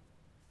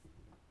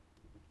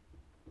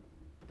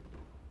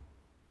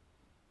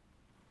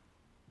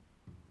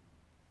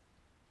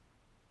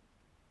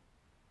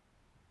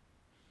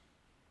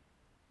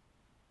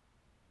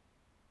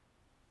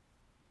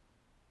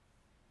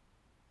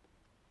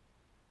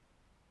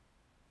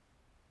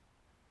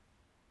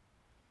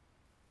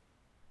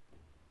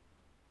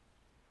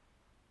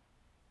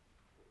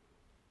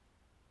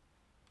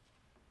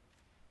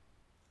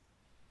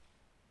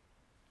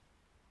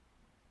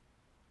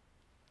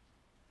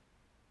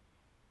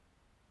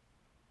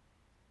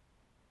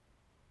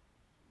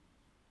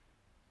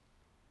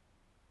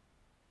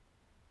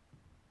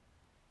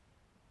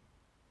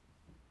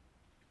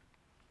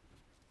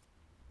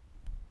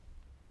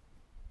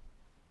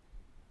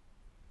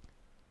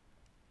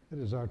 It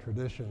is our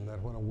tradition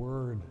that when a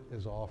word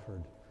is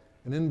offered,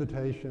 an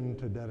invitation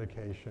to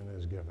dedication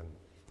is given.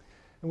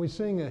 And we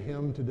sing a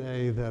hymn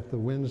today that the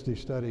Wednesday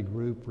study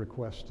group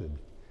requested.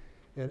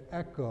 It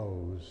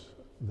echoes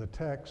the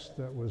text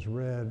that was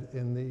read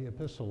in the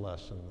epistle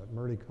lesson that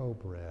Murdy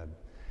Cope read.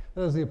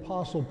 As the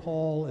Apostle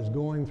Paul is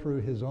going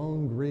through his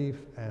own grief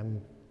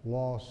and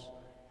loss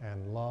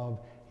and love,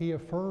 he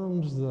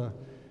affirms the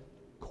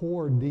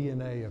core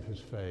DNA of his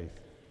faith.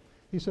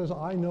 He says,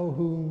 I know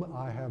whom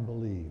I have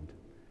believed,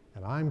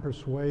 and I'm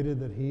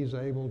persuaded that he's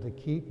able to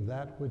keep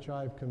that which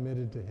I've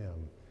committed to him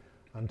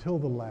until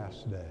the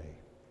last day.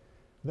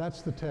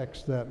 That's the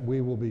text that we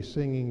will be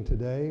singing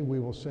today. We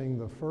will sing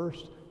the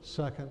first,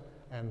 second,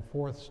 and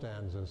fourth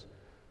stanzas.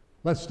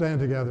 Let's stand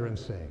together and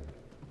sing.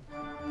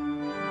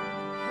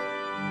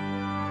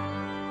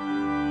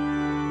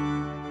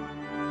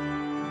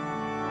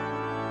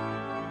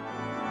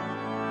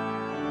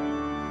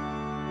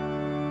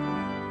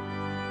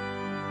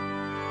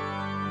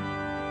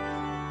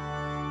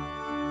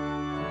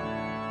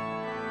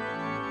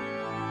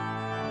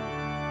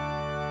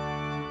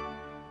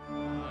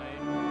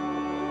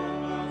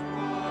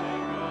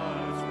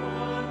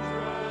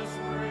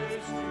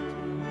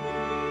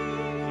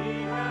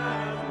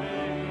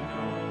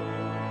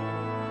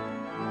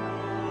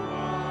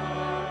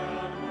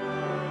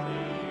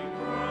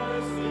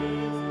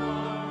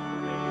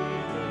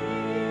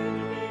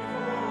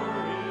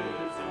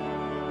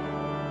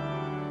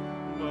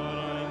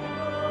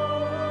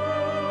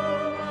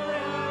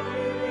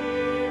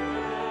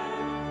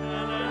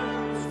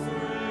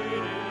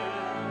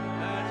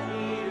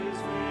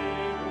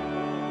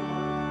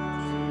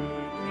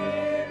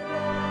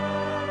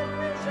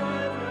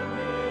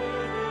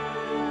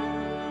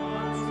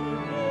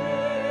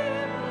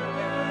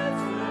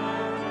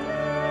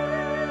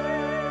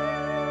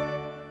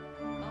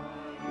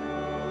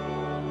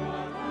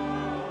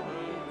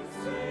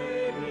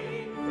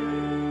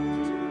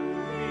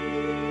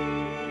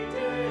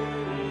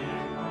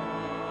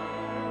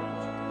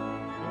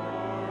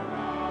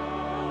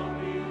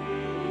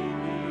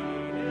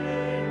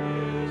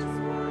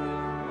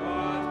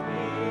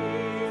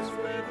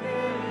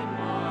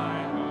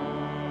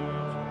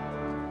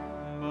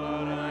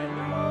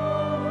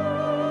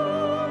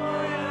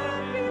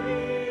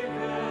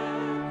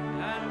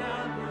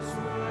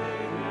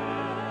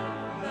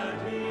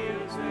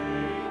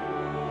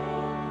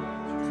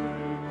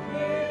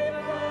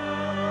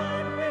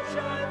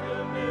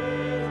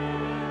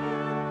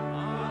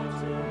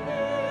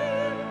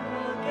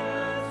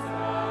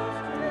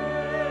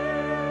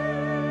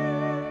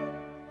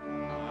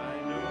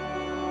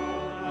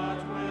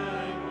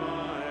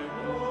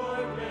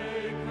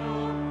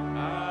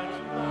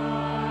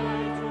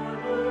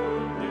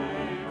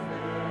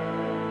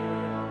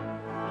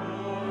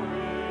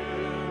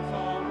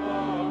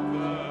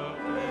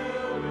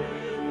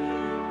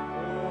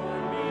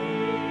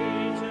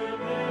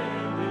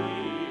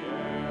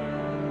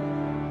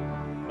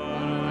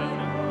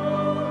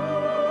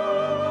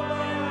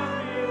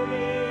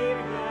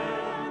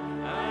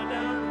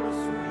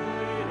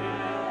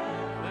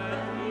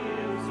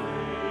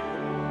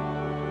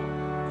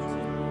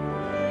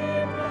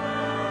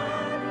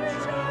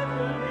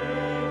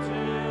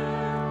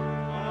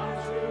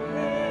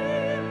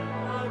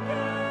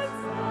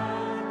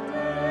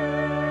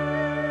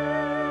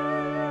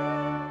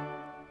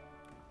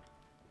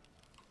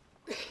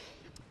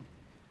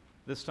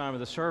 This time of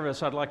the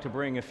service, I'd like to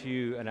bring a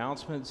few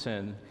announcements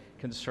and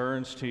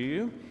concerns to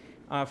you.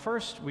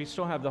 First, we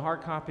still have the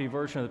hard copy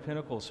version of the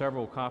Pinnacle,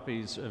 several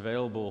copies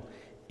available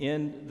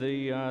in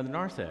the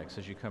narthex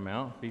as you come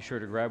out. Be sure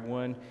to grab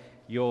one.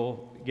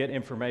 You'll get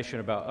information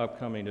about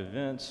upcoming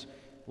events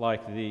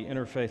like the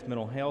Interfaith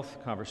Mental Health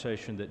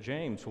conversation that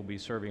James will be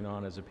serving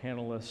on as a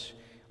panelist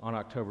on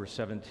October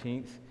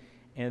 17th.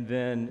 And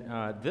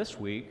then this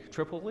week,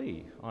 Triple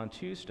E on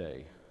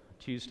Tuesday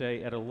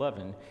at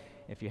 11.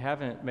 If you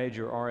haven't made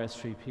your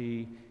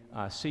RSVP,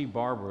 see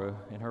Barbara,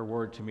 and her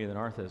word to me in the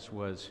narthex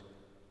was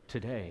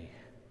today.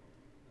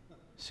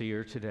 See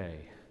her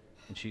today,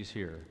 and she's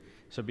here.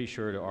 So be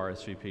sure to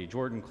RSVP.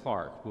 Jordan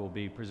Clark will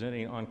be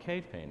presenting on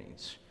cave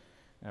paintings,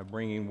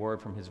 bringing word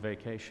from his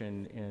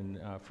vacation in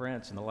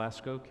France in the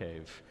Lascaux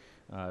Cave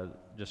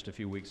just a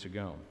few weeks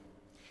ago.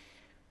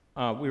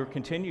 We will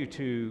continue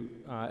to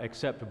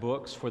accept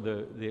books for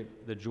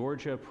the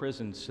Georgia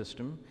prison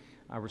system.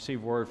 I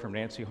received word from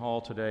Nancy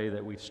Hall today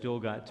that we've still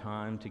got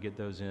time to get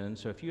those in.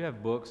 So if you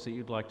have books that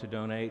you'd like to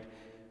donate,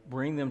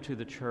 bring them to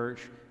the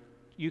church.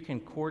 You can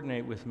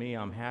coordinate with me.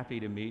 I'm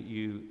happy to meet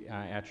you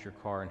at your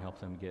car and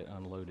help them get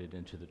unloaded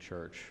into the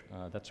church.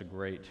 That's a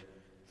great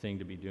thing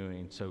to be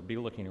doing. So be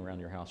looking around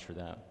your house for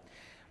that.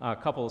 A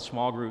couple of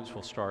small groups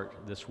will start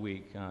this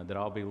week that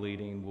I'll be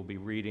leading. We'll be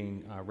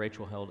reading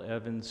Rachel Held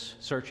Evans'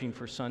 Searching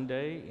for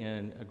Sunday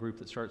in a group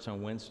that starts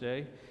on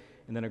Wednesday.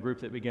 And then a group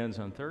that begins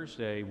on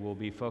Thursday will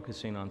be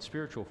focusing on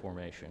spiritual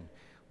formation.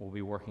 We'll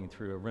be working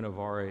through a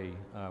Renovare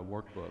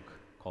workbook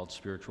called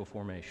Spiritual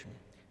Formation.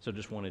 So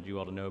just wanted you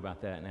all to know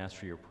about that and ask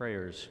for your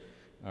prayers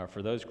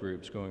for those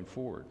groups going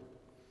forward.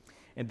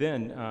 And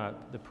then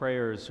the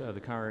prayers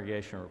the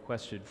congregation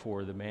requested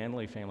for the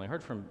Manley family. I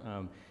heard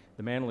from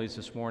the Manleys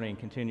this morning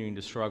continuing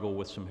to struggle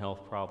with some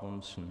health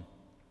problems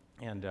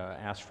and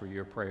asked for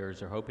your prayers.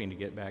 They're hoping to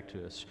get back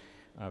to us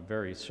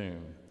very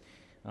soon.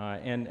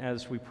 And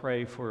as we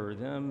pray for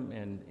them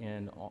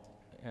and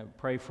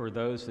pray for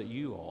those that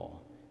you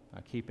all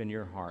keep in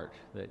your heart,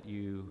 that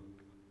you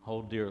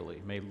hold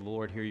dearly, may the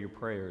Lord hear your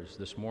prayers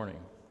this morning.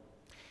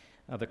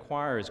 The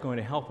choir is going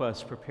to help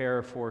us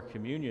prepare for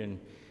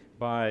communion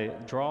by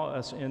draw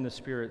us in the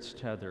Spirit's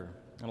tether.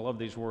 And I love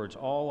these words,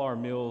 all our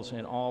meals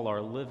and all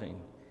our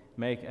living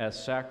make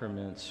as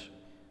sacraments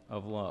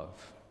of love,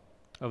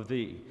 of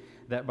thee,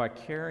 that by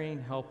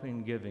caring,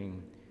 helping,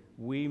 giving,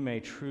 we may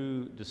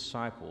true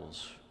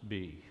disciples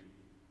be.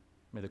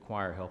 May the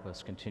choir help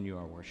us continue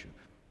our worship.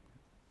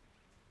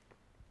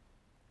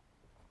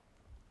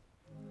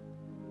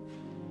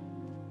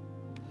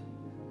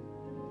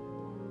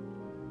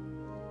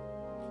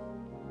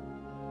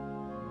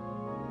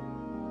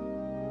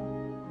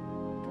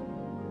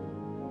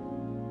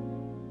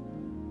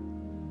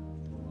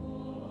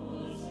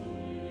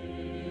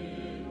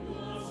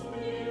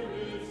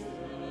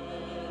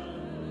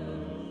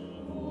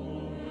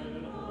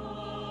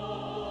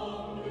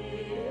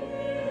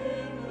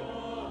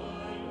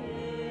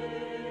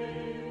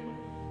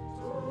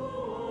 To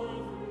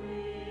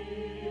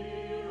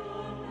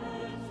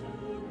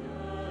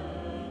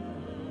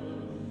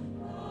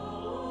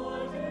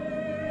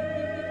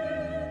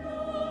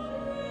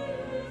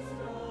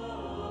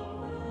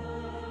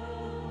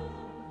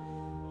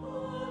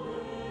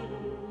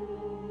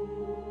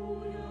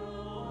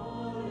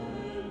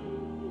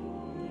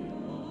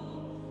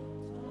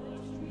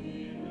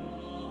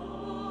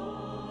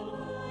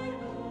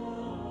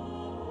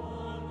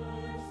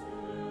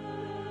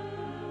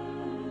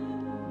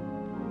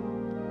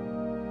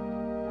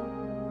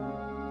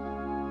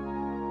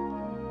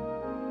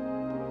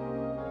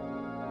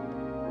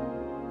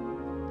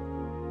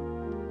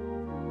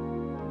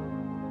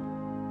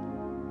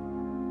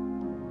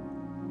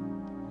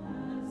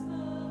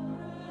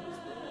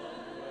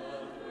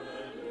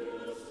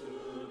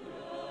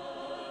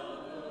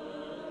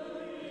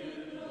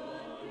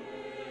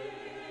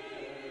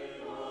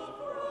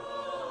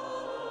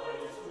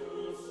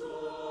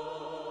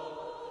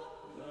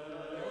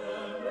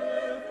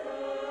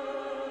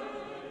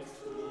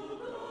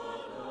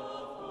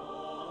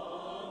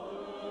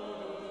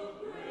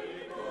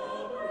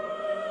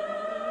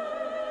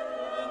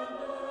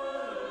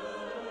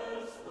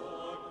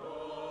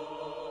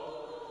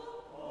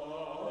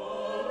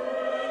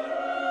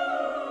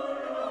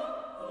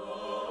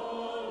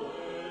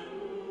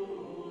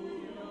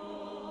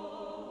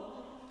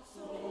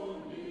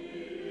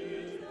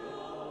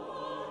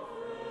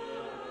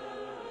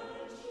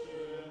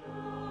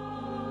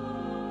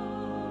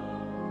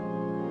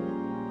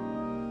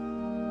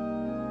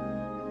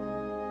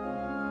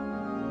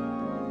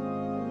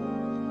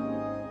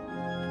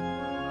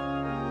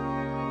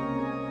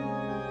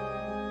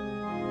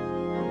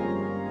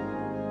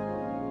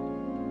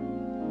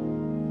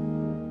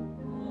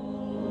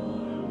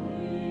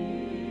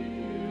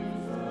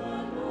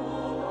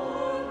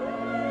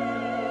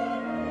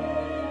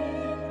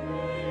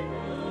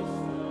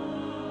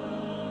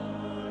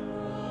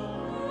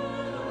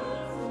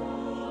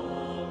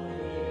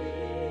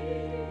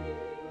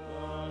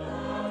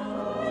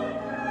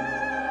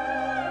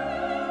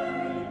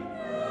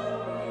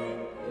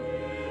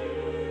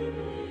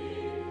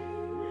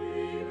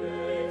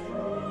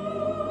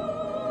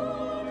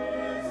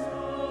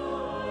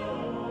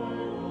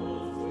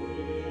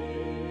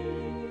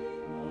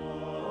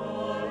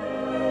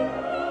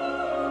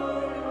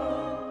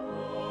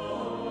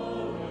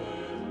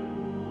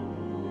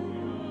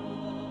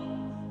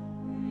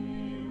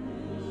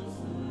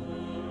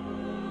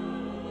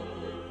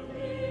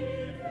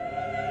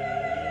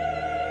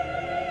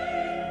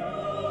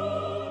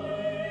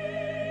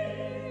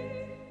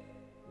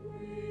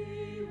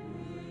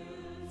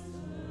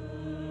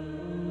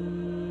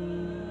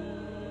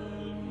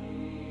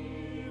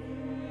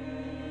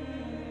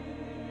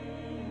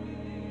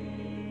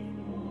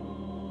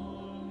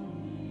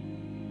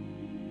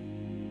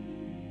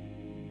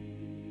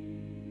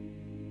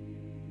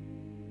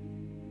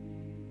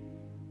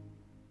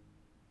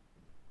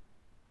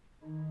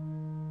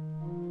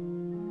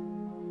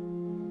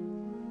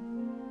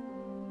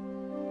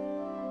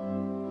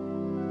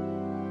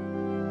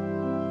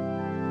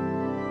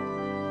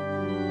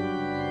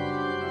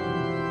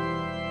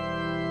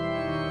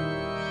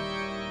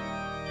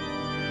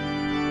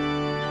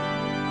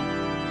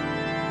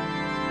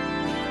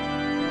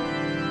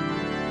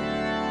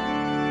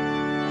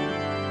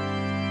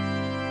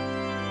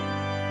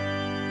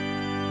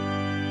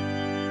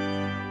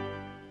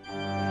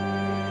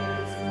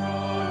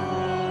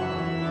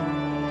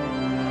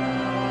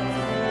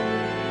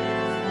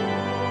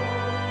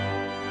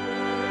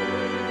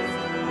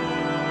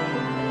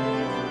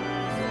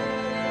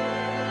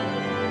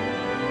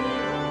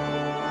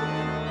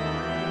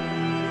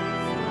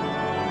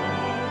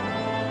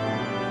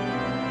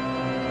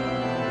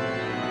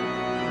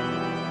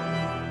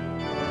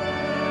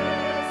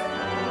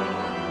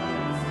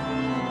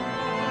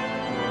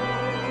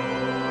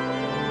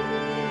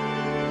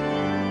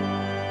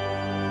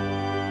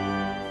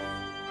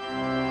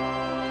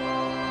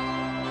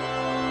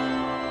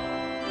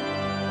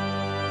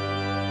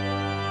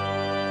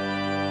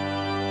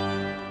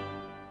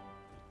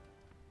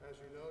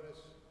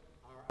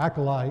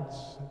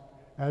Acolytes,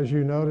 as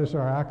you notice,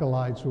 our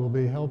acolytes will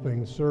be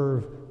helping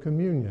serve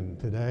communion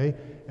today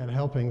and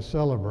helping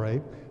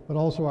celebrate, but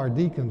also our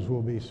deacons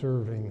will be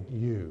serving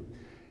you.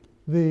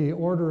 The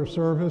order of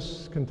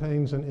service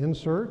contains an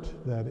insert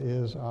that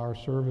is our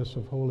service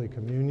of Holy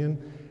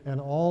Communion,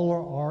 and all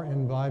are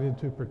invited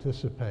to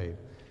participate.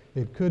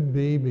 It could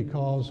be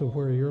because of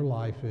where your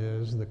life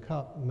is, the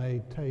cup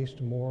may taste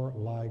more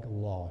like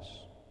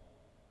loss,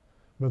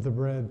 but the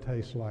bread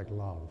tastes like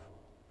love.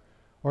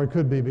 Or it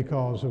could be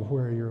because of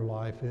where your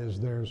life is,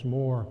 there's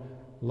more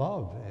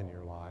love in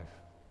your life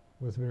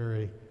with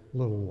very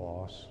little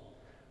loss.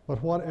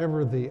 But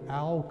whatever the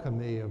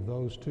alchemy of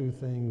those two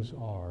things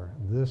are,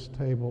 this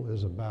table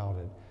is about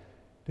it,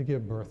 to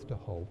give birth to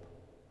hope.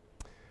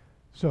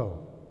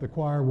 So, the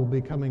choir will be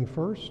coming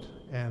first,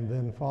 and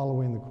then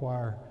following the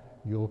choir,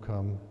 you'll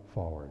come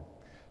forward.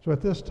 So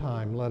at this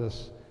time, let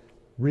us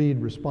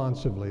read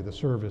responsively the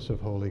service of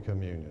Holy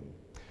Communion.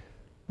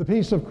 The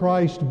peace of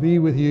Christ be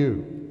with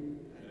you.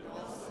 And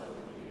also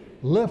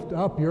with you. Lift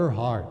up your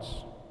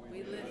hearts.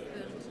 We lift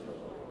them to the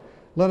Lord.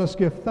 Let us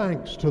give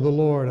thanks to the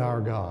Lord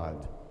our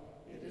God.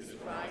 It is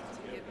right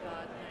to give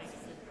God thanks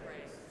and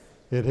praise.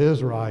 It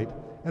is right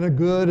and a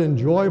good and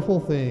joyful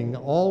thing,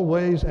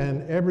 always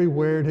and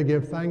everywhere, to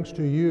give thanks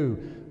to you,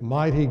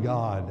 mighty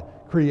God,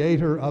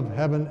 creator of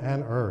heaven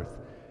and earth.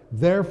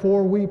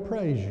 Therefore we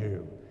praise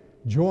you,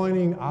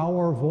 joining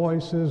our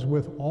voices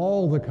with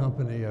all the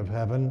company of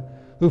heaven,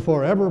 who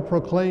forever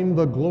proclaim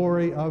the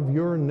glory of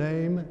your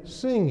name,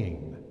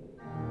 singing.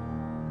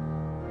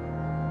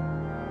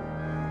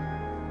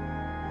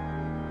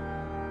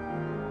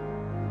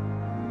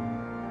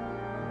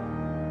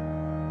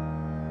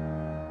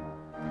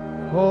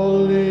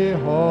 Holy,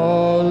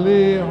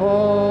 holy,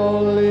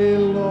 holy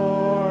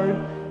Lord,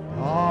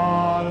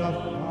 God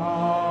of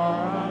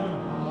power and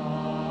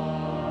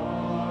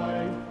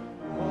might.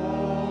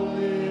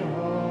 Holy,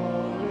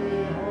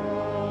 holy,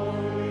 holy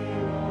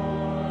Lord,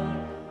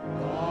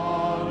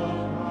 God of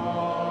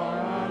power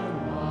and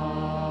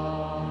might.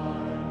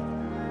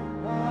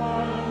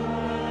 Heaven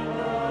and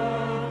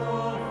earth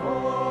are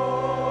full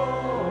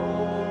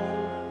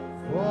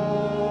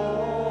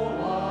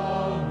of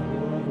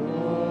your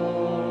glory.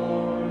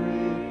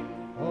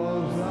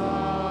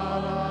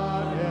 Hosanna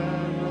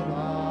in the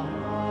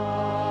highest.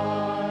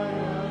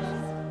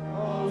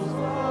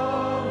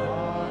 Hosanna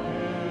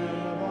in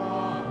the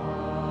highest.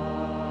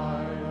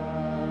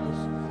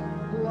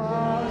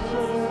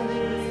 Blessed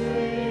is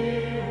he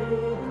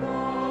who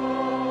comes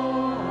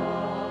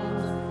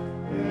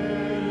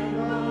in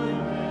the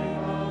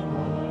name of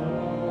the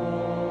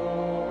Lord.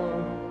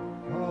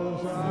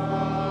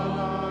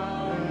 Hosanna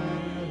in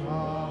the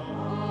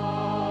highest.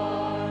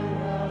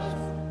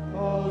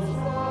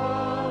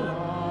 Hosanna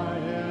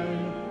in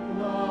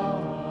the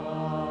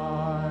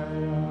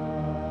highest.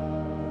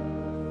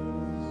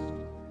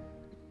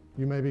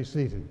 You may be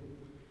seated.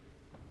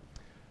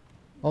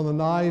 On the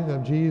night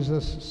of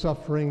Jesus'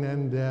 suffering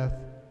and death,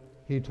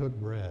 he took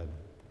bread.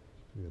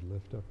 We would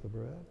lift up the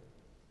bread.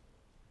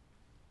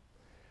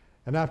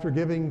 And after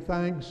giving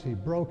thanks, he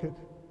broke it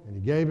and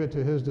he gave it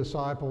to his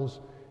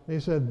disciples. And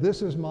he said,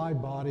 "This is my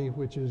body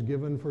which is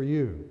given for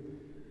you.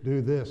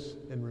 Do this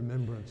in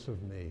remembrance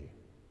of me."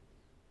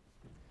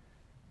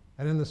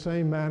 And in the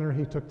same manner,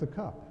 he took the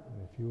cup.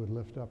 And if you would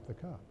lift up the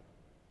cup.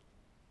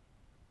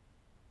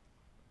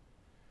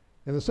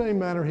 In the same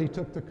manner, he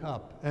took the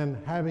cup, and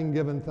having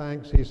given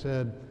thanks, he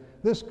said,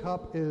 "This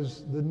cup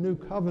is the new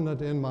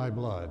covenant in my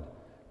blood.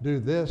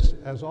 Do this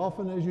as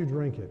often as you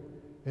drink it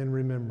in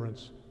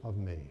remembrance of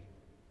me."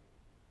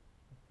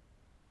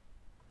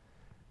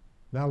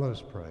 Now let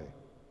us pray.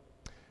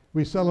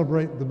 We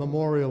celebrate the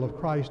memorial of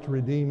Christ's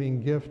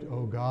redeeming gift,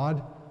 O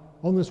God,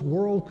 on this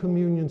World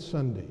Communion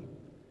Sunday,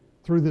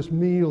 through this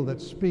meal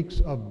that speaks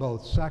of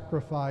both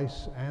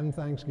sacrifice and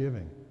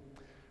thanksgiving.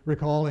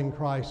 Recalling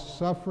Christ's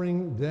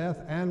suffering,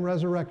 death, and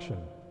resurrection,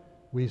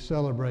 we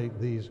celebrate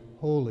these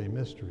holy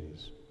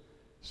mysteries.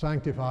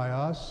 Sanctify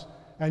us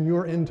and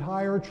your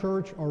entire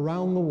church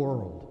around the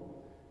world,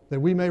 that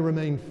we may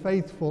remain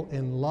faithful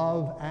in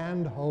love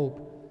and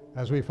hope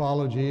as we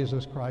follow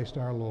Jesus Christ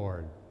our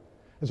Lord.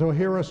 And so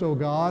hear us, O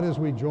God, as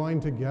we join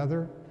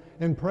together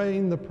in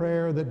praying the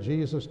prayer that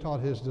Jesus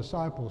taught his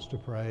disciples to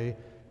pray,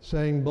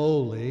 saying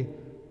boldly,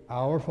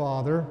 "Our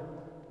Father,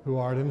 who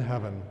art in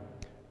heaven,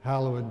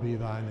 hallowed be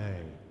thy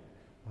name.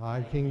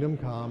 Thy kingdom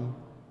come,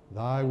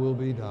 thy will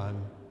be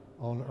done,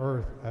 on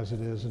earth as it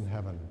is in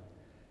heaven.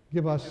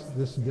 Give us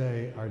this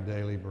day our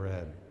daily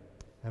bread,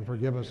 and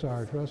forgive us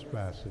our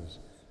trespasses,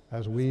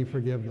 as we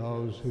forgive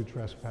those who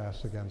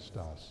trespass against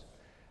us.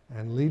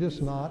 And lead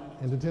us not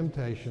into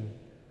temptation,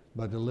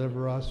 but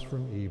deliver us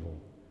from evil.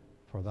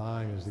 For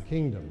thine is the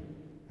kingdom,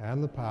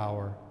 and the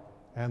power,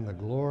 and the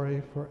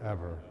glory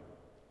forever.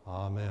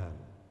 Amen."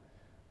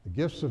 The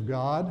gifts of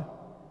God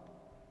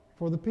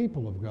for the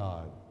people of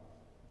God.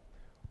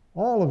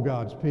 All of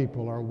God's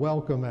people are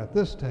welcome at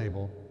this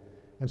table,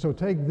 and so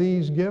take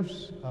these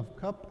gifts of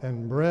cup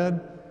and bread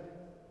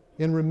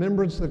in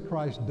remembrance that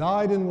Christ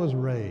died and was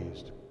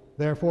raised.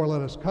 Therefore,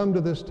 let us come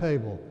to this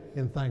table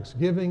in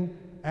thanksgiving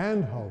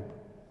and hope.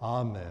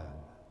 Amen.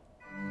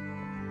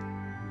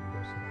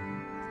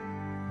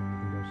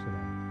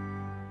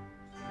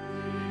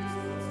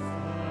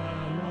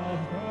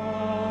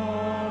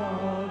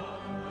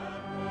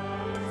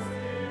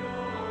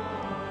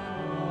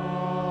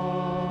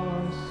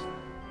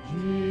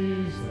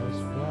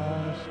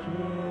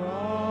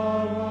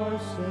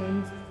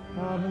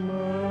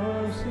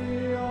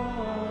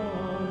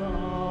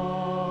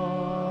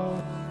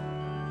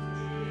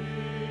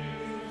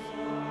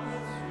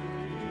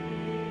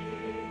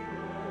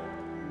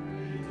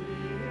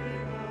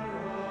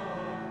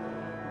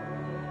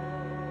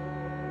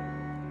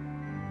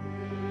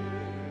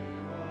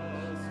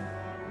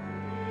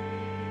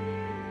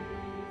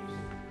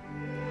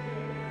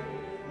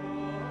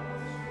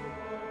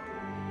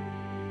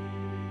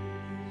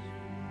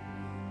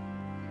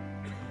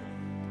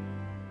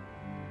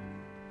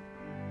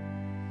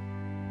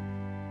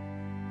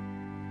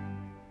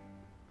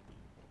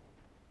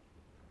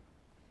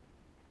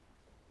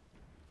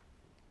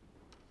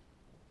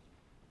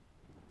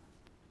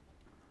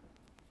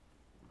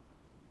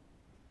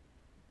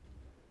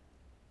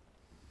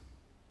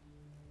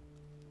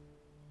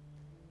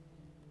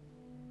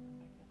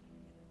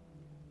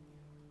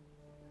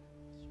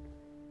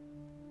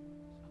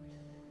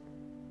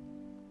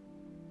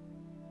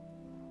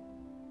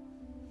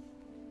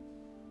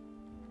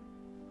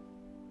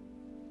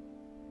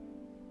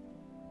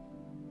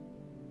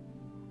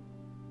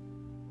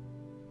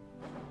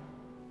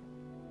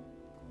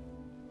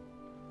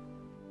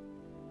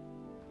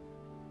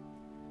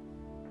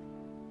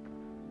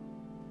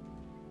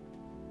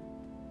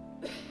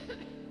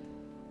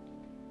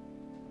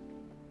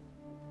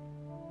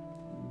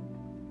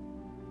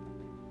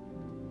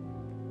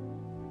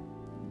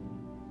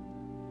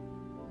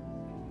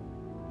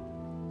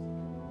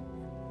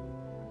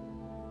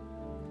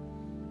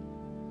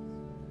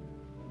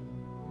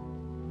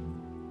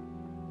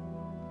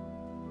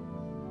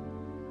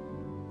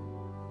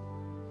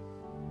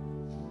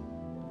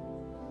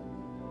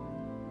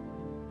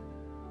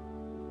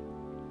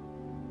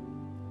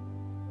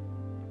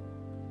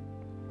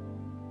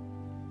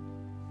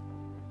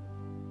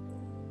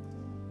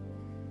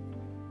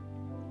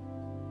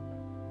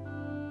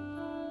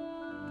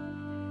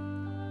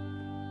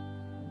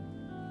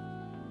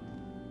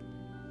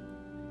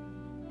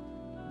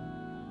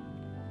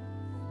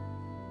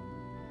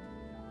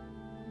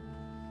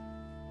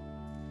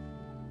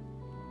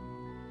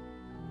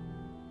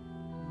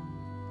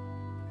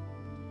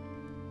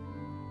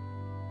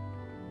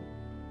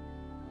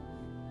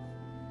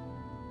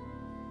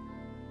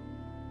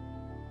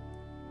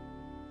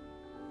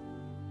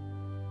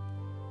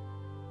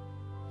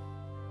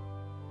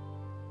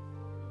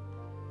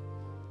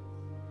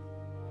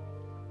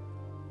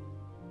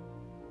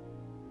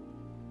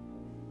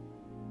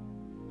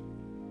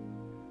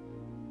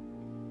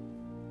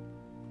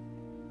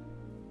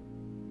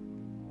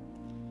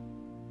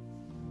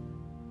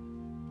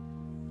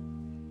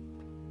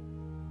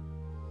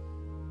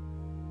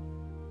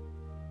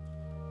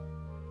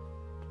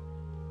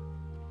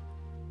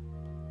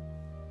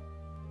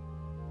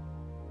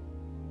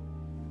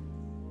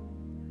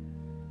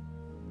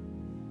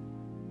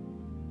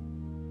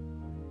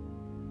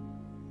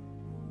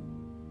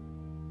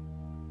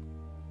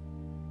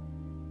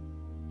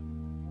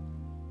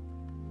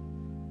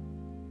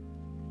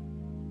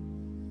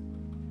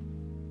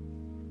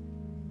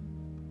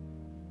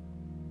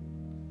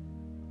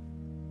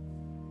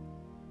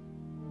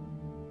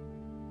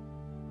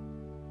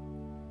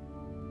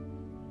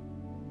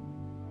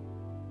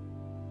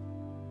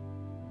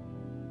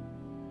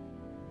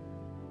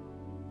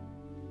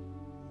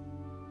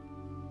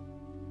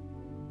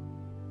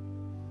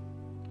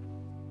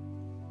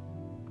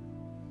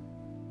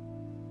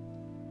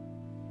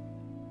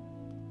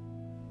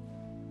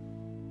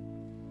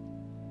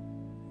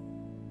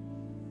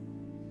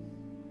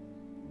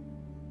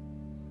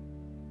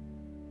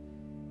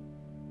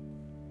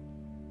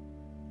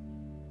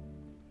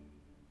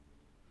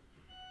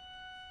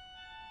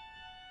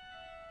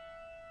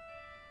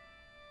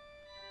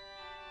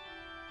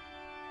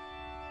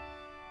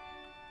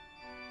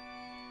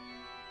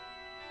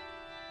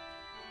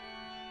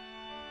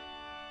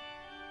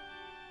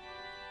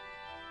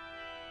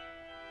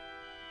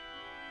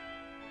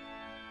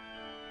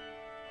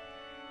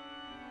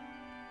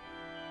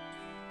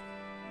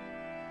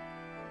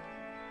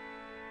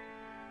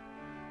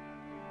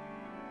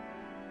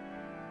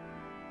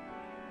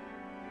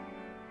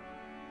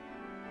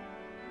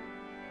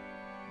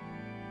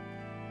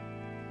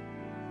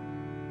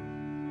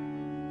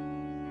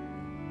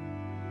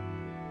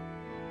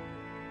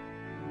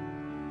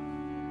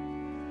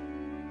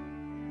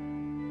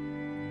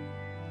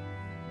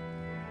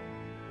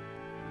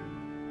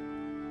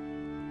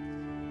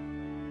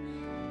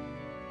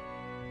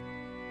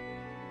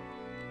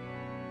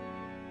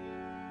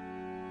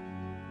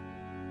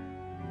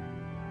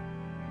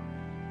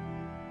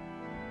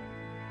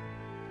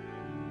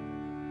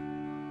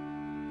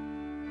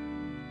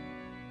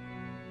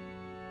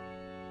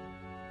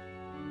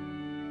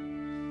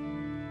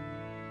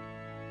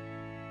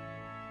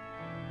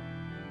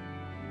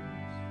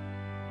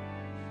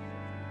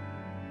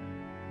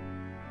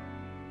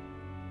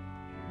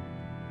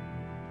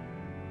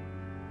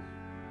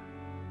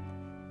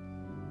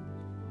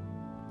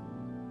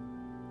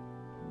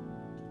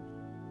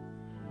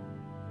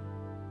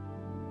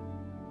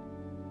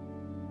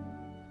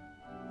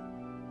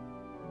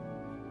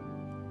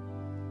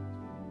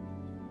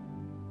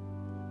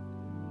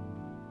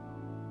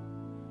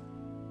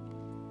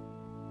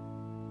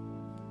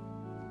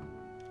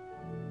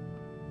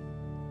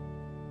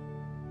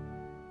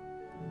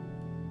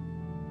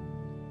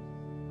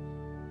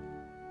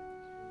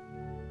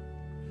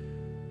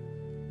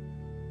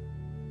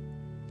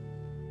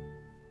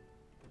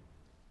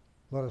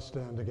 Let us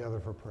stand together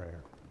for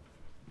prayer.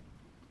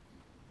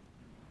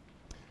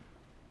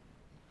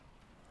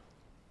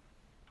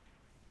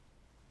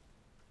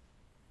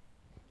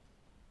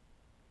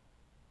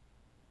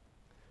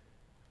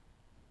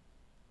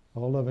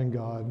 O loving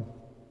God,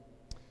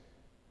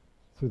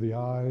 through the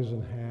eyes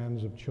and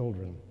hands of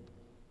children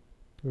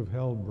who have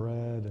held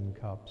bread and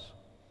cups,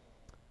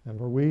 and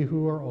for we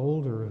who are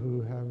older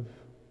who have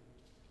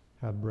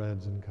had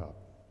breads and cup,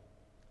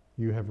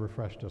 you have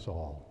refreshed us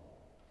all,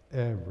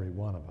 every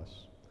one of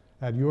us,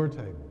 at your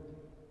table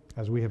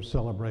as we have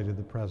celebrated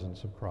the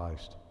presence of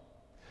Christ.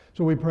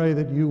 So we pray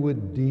that you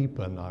would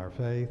deepen our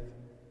faith,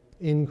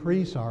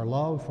 increase our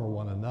love for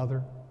one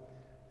another,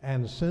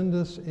 and send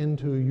us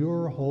into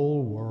your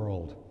whole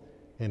world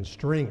in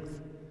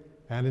strength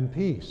and in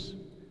peace,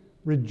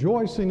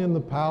 rejoicing in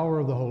the power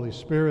of the Holy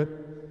Spirit,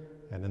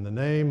 and in the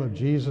name of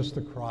Jesus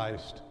the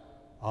Christ.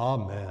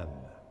 Amen.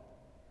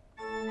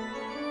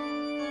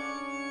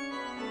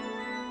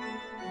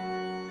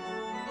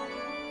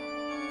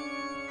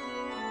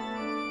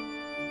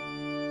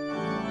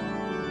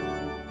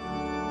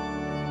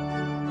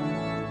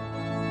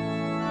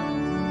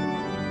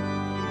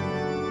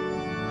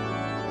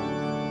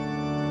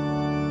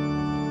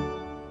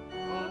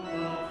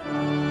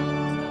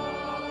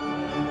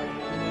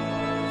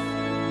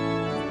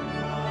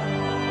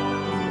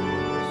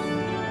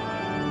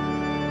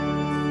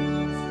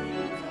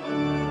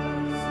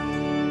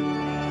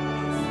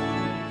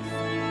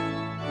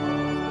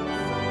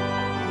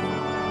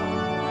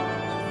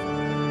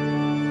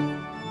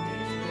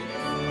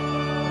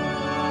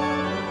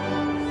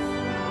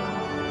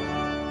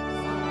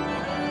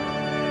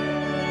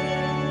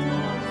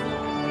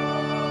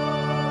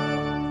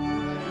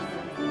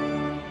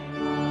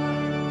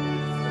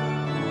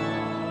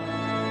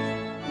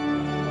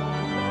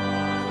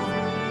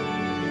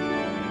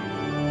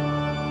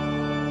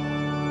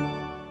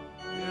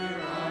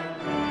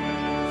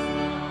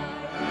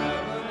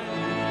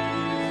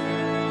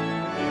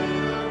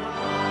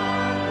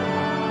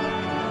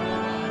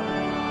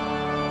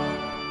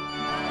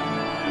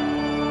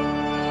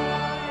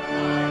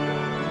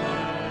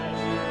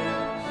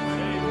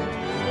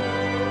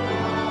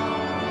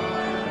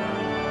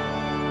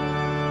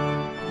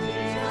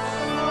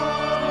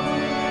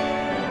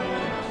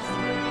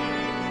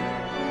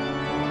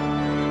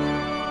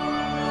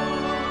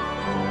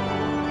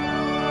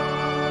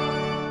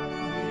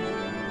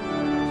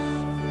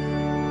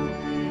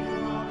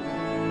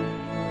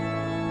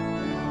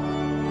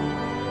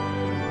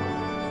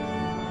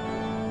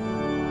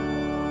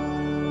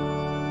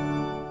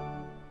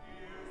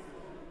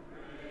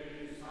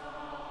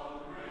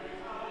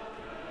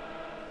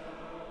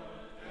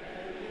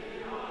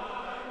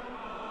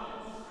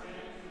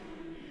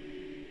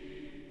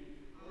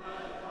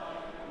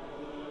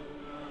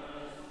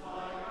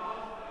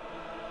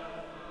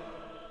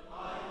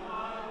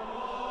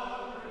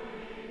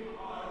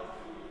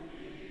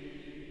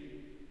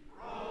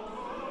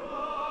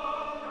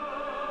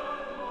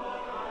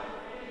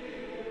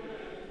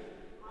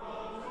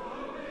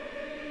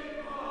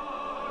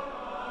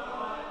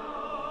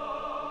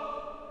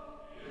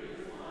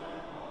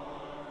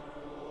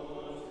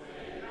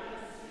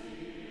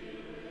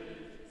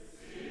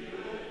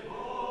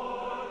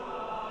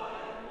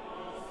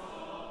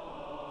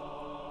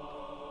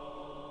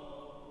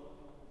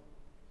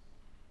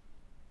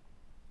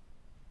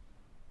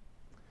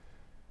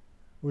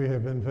 We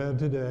have been fed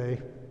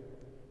today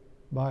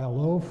by a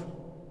loaf,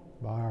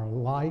 by our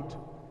light,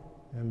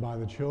 and by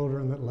the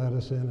children that led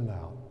us in and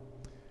out.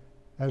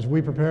 As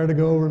we prepare to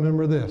go,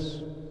 remember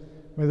this: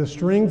 may the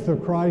strength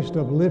of Christ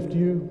uplift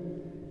you,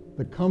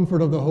 the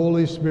comfort of the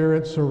Holy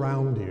Spirit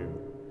surround you,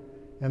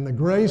 and the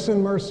grace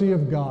and mercy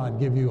of God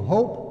give you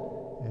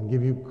hope and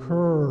give you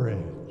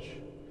courage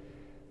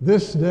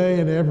this day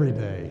and every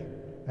day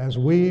as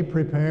we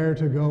prepare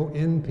to go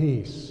in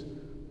peace.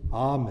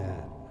 Amen.